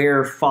of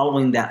where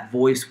following that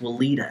voice will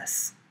lead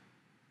us.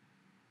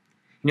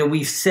 You know,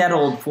 we've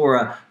settled for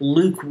a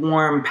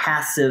lukewarm,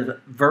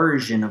 passive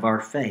version of our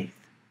faith.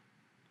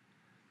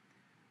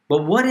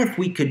 But what if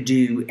we could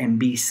do and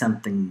be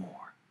something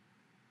more?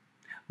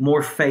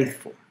 More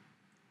faithful,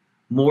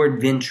 more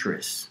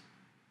adventurous,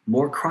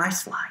 more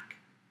Christ-like.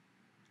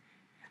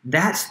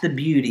 That's the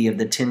beauty of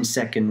the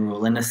 10-second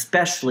rule, and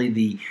especially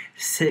the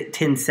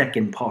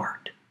 10-second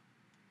part.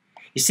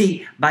 You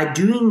see, by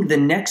doing the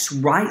next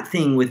right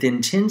thing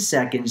within 10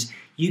 seconds,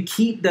 you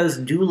keep those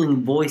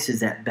dueling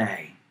voices at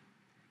bay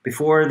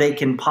before they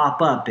can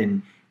pop up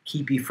and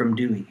keep you from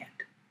doing it.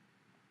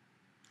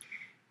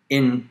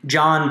 In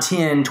John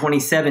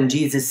 10:27,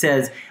 Jesus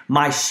says,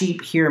 "My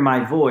sheep hear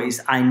my voice,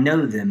 I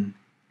know them,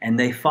 and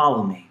they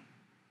follow me."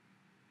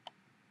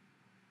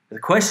 The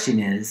question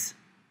is,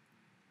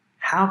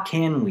 how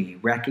can we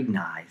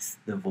recognize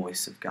the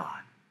voice of God?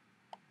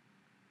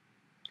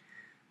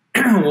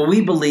 Well,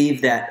 we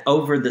believe that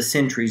over the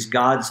centuries,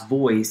 God's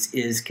voice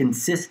is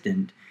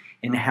consistent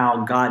in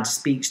how God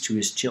speaks to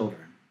his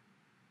children.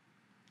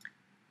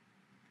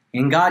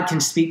 And God can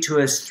speak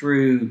to us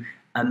through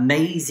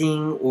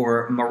amazing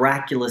or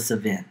miraculous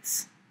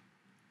events,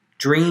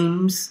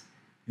 dreams,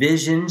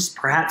 visions,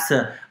 perhaps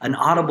an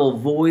audible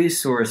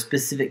voice or a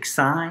specific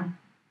sign.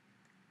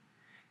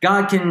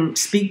 God can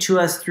speak to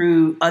us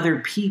through other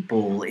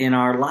people in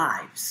our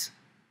lives.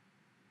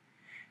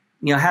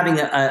 You know, having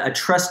a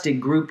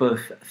trusted group of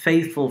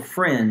faithful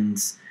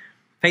friends,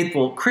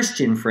 faithful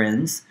Christian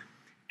friends,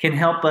 can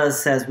help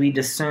us as we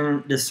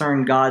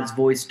discern God's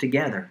voice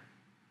together.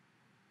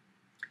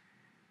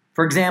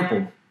 For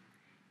example,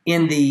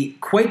 in the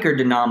Quaker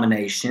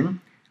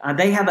denomination,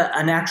 they have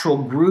an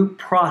actual group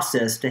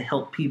process to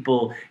help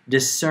people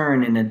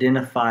discern and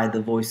identify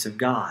the voice of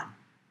God.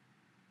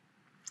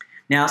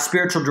 Now,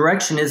 spiritual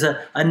direction is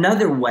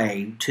another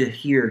way to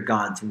hear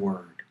God's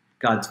word,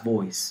 God's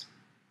voice.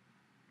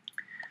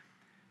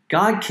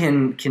 God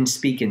can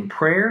speak in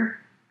prayer.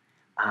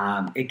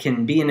 It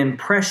can be an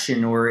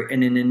impression or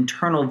an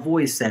internal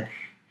voice that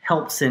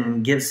helps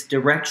and gives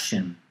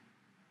direction.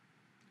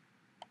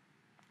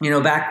 You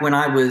know, back when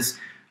I was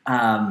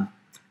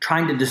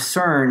trying to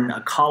discern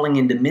a calling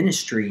into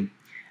ministry,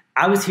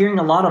 I was hearing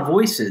a lot of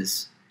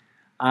voices.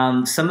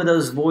 Some of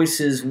those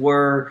voices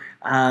were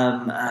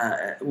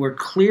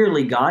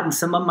clearly God, and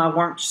some of them I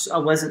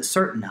wasn't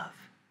certain of.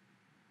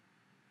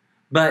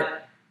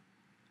 But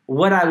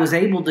what I was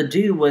able to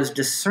do was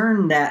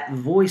discern that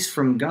voice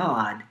from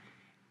God,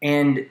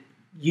 and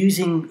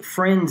using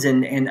friends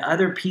and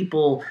other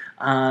people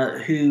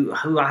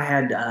who I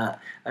had a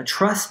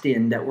trust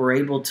in that were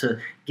able to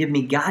give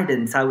me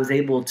guidance, I was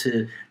able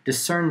to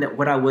discern that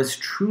what I was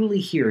truly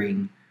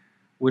hearing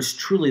was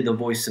truly the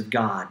voice of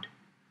God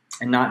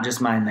and not just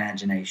my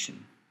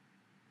imagination.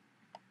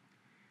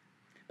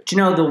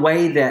 But the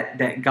way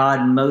that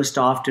God most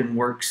often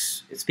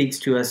speaks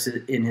to us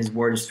in his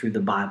word is through the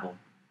Bible.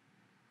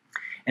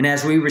 And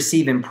as we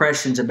receive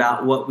impressions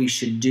about what we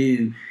should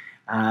do,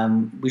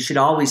 we should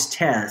always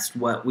test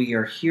what we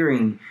are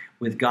hearing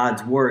with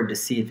God's word to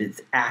see if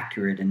it's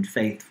accurate and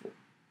faithful.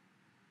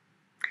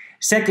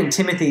 2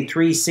 Timothy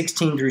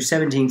 3:16 through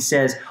 17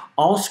 says,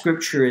 all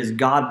scripture is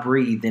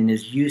God-breathed and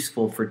is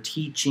useful for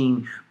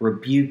teaching,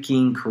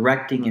 rebuking,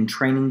 correcting, and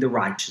training the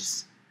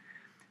righteous,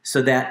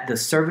 so that the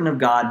servant of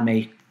God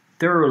may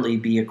thoroughly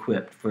be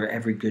equipped for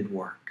every good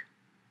work.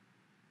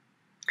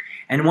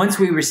 And once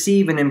we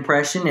receive an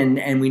impression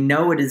and we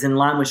know it is in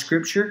line with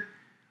Scripture,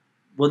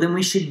 well, then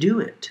we should do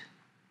it.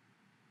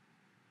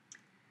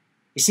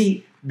 You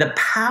see, the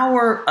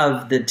power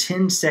of the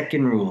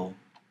 10-second rule,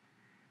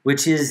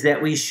 which is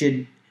that we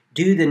should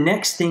do the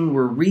next thing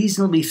we're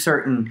reasonably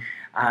certain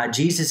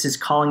Jesus is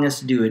calling us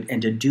to do it,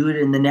 and to do it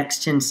in the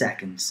next 10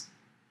 seconds.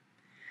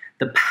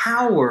 The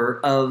power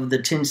of the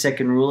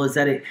 10-second rule is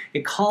that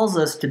it calls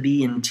us to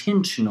be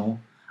intentional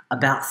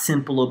about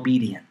simple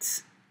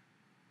obedience.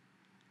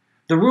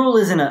 The rule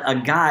isn't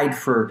a guide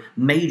for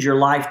major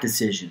life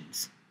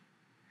decisions.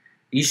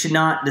 You should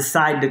not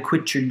decide to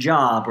quit your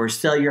job or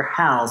sell your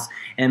house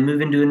and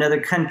move into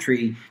another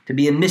country to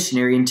be a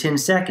missionary in 10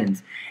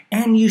 seconds.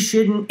 And you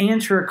shouldn't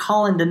answer a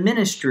call into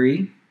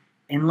ministry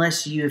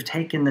unless you have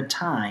taken the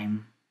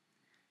time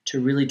to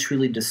really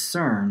truly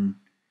discern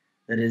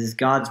that it is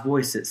God's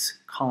voice that's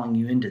calling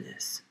you into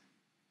this.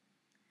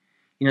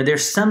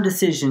 There's some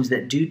decisions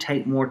that do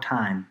take more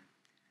time,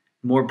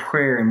 more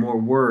prayer and more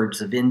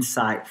words of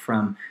insight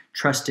from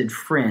trusted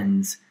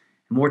friends,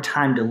 and more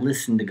time to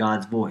listen to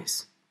God's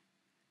voice.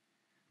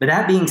 But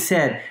that being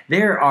said,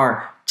 there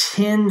are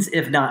tens,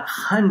 if not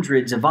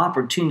hundreds, of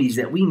opportunities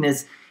that we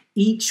miss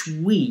each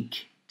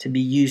week to be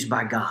used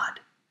by God.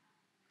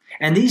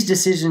 And these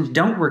decisions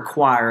don't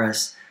require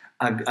us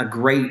a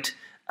great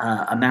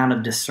amount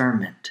of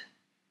discernment.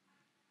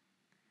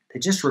 They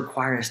just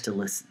require us to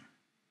listen,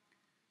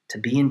 to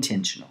be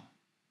intentional,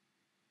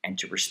 and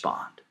to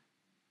respond.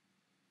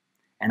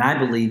 And I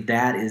believe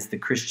that is the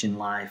Christian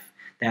life,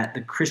 that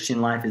the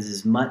Christian life is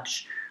as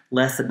much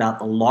less about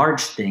the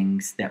large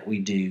things that we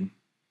do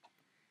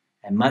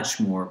and much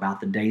more about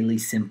the daily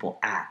simple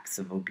acts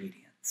of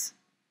obedience.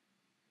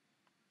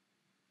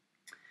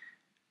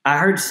 I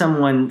heard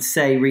someone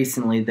say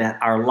recently that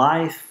our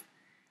life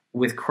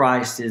with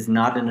Christ is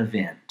not an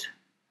event,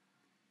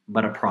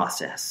 but a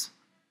process.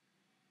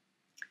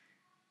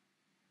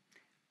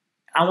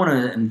 I want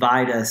to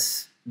invite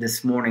us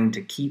this morning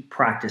to keep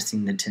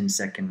practicing the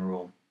 10-second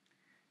rule,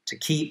 to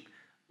keep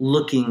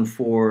looking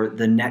for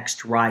the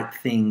next right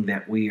thing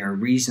that we are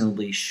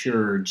reasonably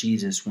sure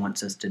Jesus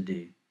wants us to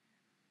do.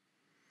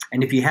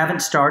 And if you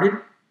haven't started,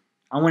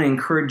 I want to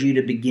encourage you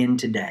to begin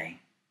today.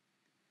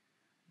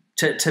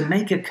 To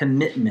make a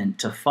commitment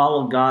to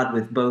follow God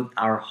with both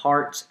our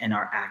hearts and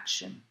our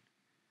action,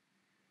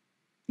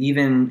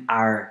 even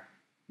our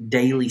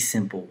daily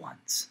simple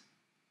ones.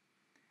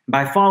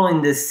 By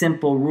following this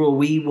simple rule,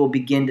 we will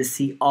begin to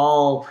see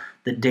all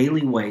the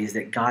daily ways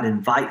that God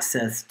invites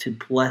us to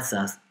bless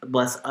us,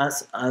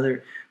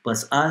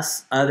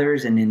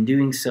 others, and in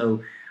doing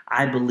so,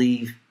 I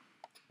believe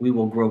we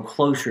will grow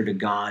closer to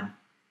God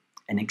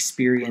and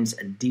experience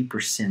a deeper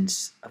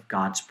sense of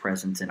God's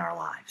presence in our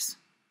lives.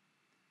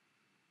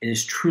 It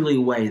is truly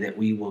a way that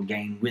we will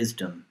gain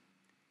wisdom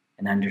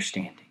and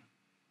understanding.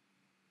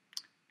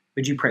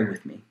 Would you pray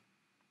with me?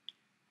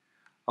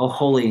 Oh,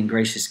 holy and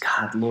gracious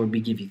God, Lord, we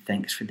give you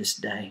thanks for this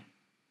day.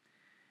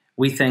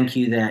 We thank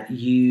you that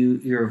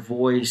your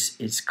voice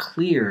is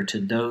clear to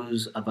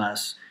those of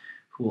us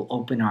who will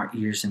open our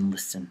ears and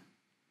listen.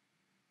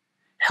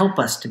 Help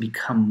us to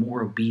become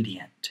more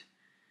obedient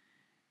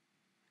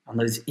on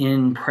those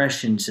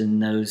impressions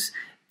and those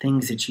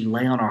things that you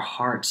lay on our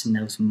hearts in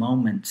those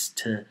moments,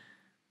 to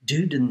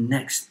do the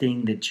next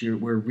thing that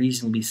we're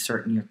reasonably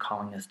certain you're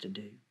calling us to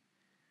do.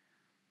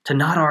 To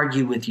not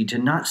argue with you, to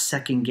not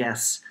second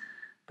guess,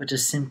 but to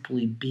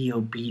simply be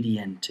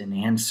obedient and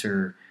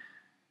answer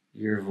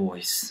your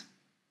voice.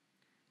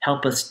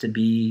 Help us to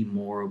be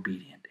more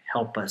obedient.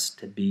 Help us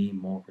to be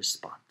more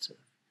responsive.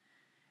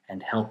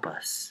 And help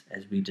us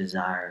as we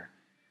desire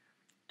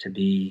to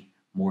be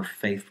more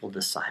faithful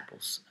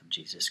disciples of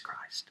Jesus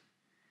Christ.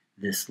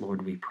 This,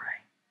 Lord, we pray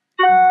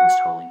in your most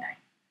holy name.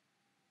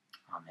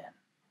 Amen.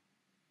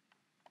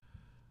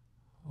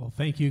 Well,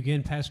 thank you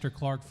again, Pastor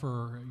Clark,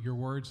 for your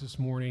words this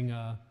morning.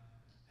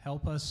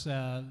 Help us.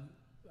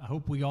 I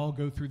hope we all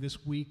go through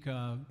this week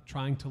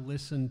trying to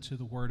listen to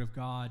the Word of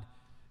God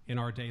in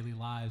our daily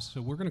lives.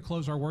 So we're going to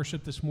close our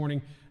worship this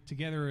morning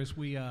together as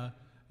we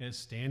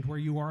stand where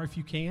you are if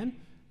you can,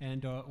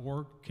 and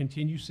or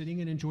continue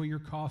sitting and enjoy your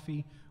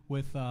coffee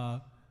with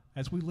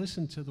as we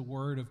listen to the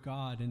Word of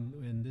God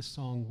in this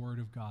song, Word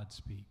of God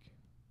Speak.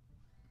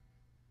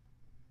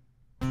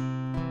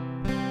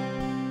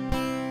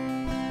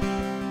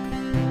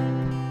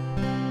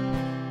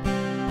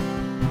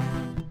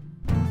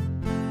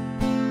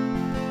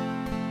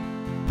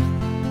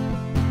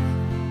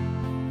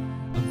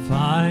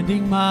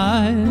 finding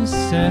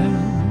myself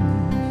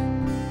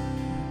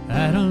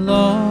at a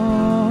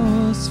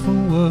loss for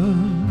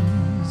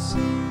words.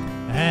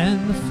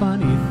 And the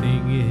funny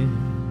thing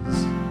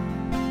is,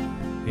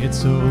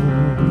 it's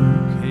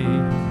okay.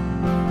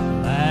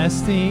 The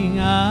last thing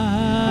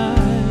I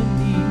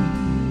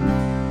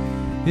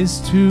need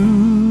is to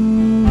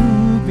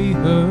be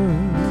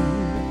heard,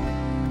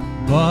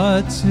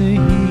 but to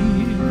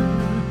hear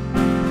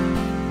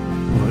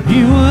what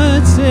He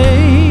would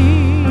say.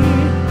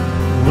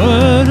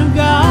 Word of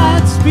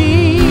God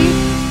speak,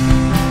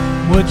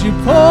 would you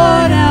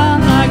pour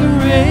down like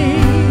rain,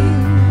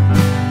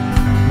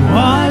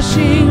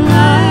 washing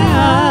my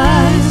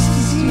eyes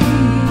to see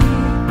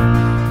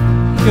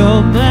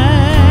Your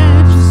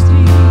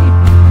majesty,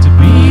 to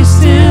be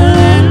still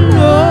and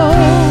know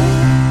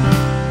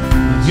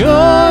that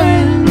You're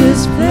in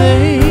this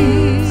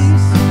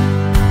place.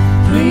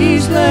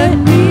 Please let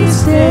me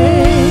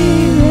stay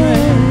and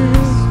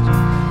rest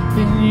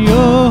in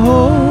Your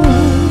holiness.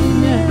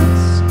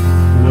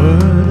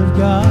 Word of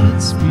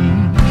God speak.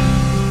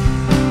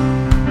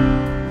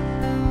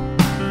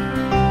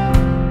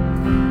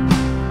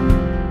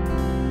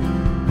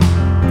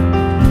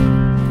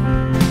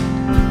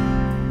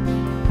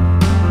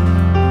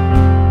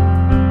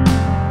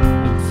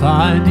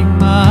 Finding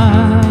myself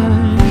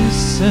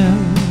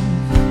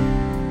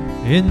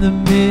in the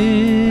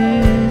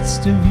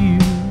midst of You,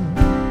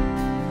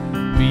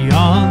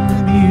 beyond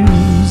the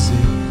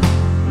music,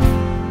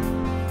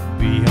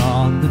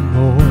 beyond the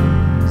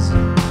noise.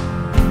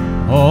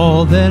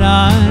 All that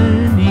I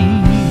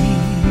need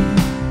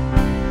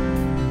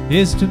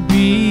is to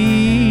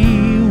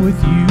be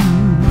with You,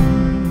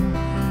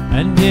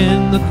 and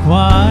in the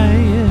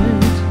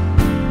quiet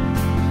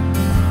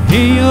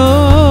hear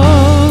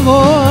Your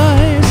voice.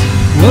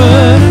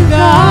 Word of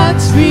God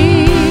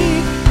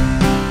speak,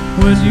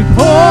 would You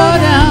pour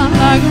down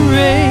like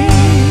rain,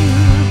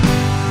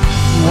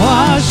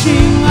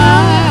 washing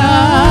my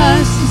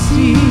eyes to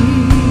see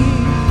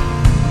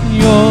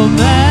Your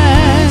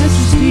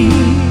majesty,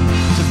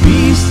 to be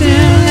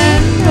still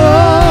and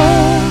know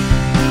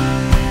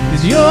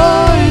that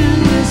You're in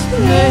this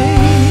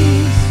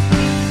place.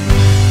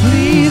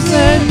 Please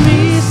let me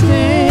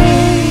stay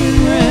and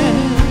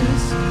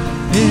rest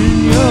in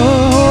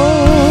Your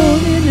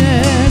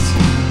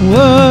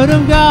Word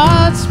of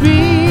God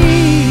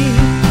speak,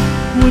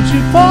 would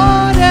You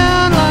pour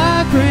down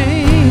like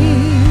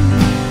rain,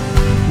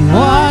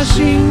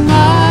 washing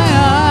my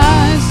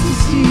eyes to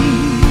see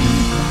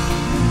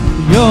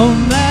Your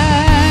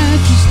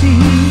majesty,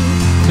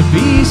 to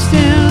be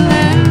still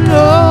and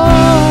know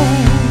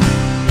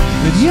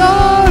that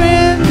You're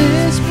in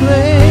this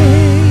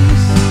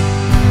place.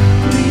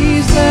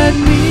 Please let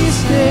me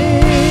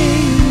stay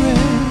and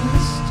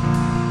rest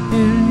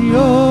in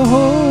Your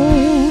holiness.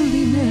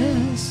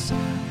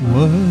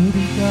 Word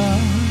of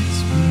God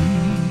speak.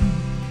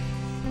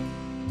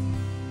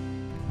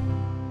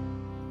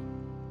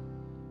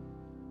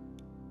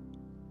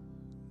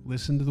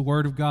 Listen to the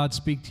Word of God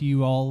speak to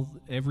you all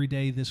every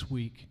day this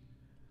week.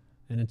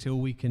 And until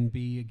we can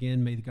be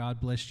again, may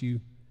God bless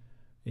you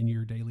in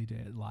your daily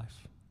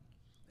life.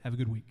 Have a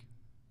good week.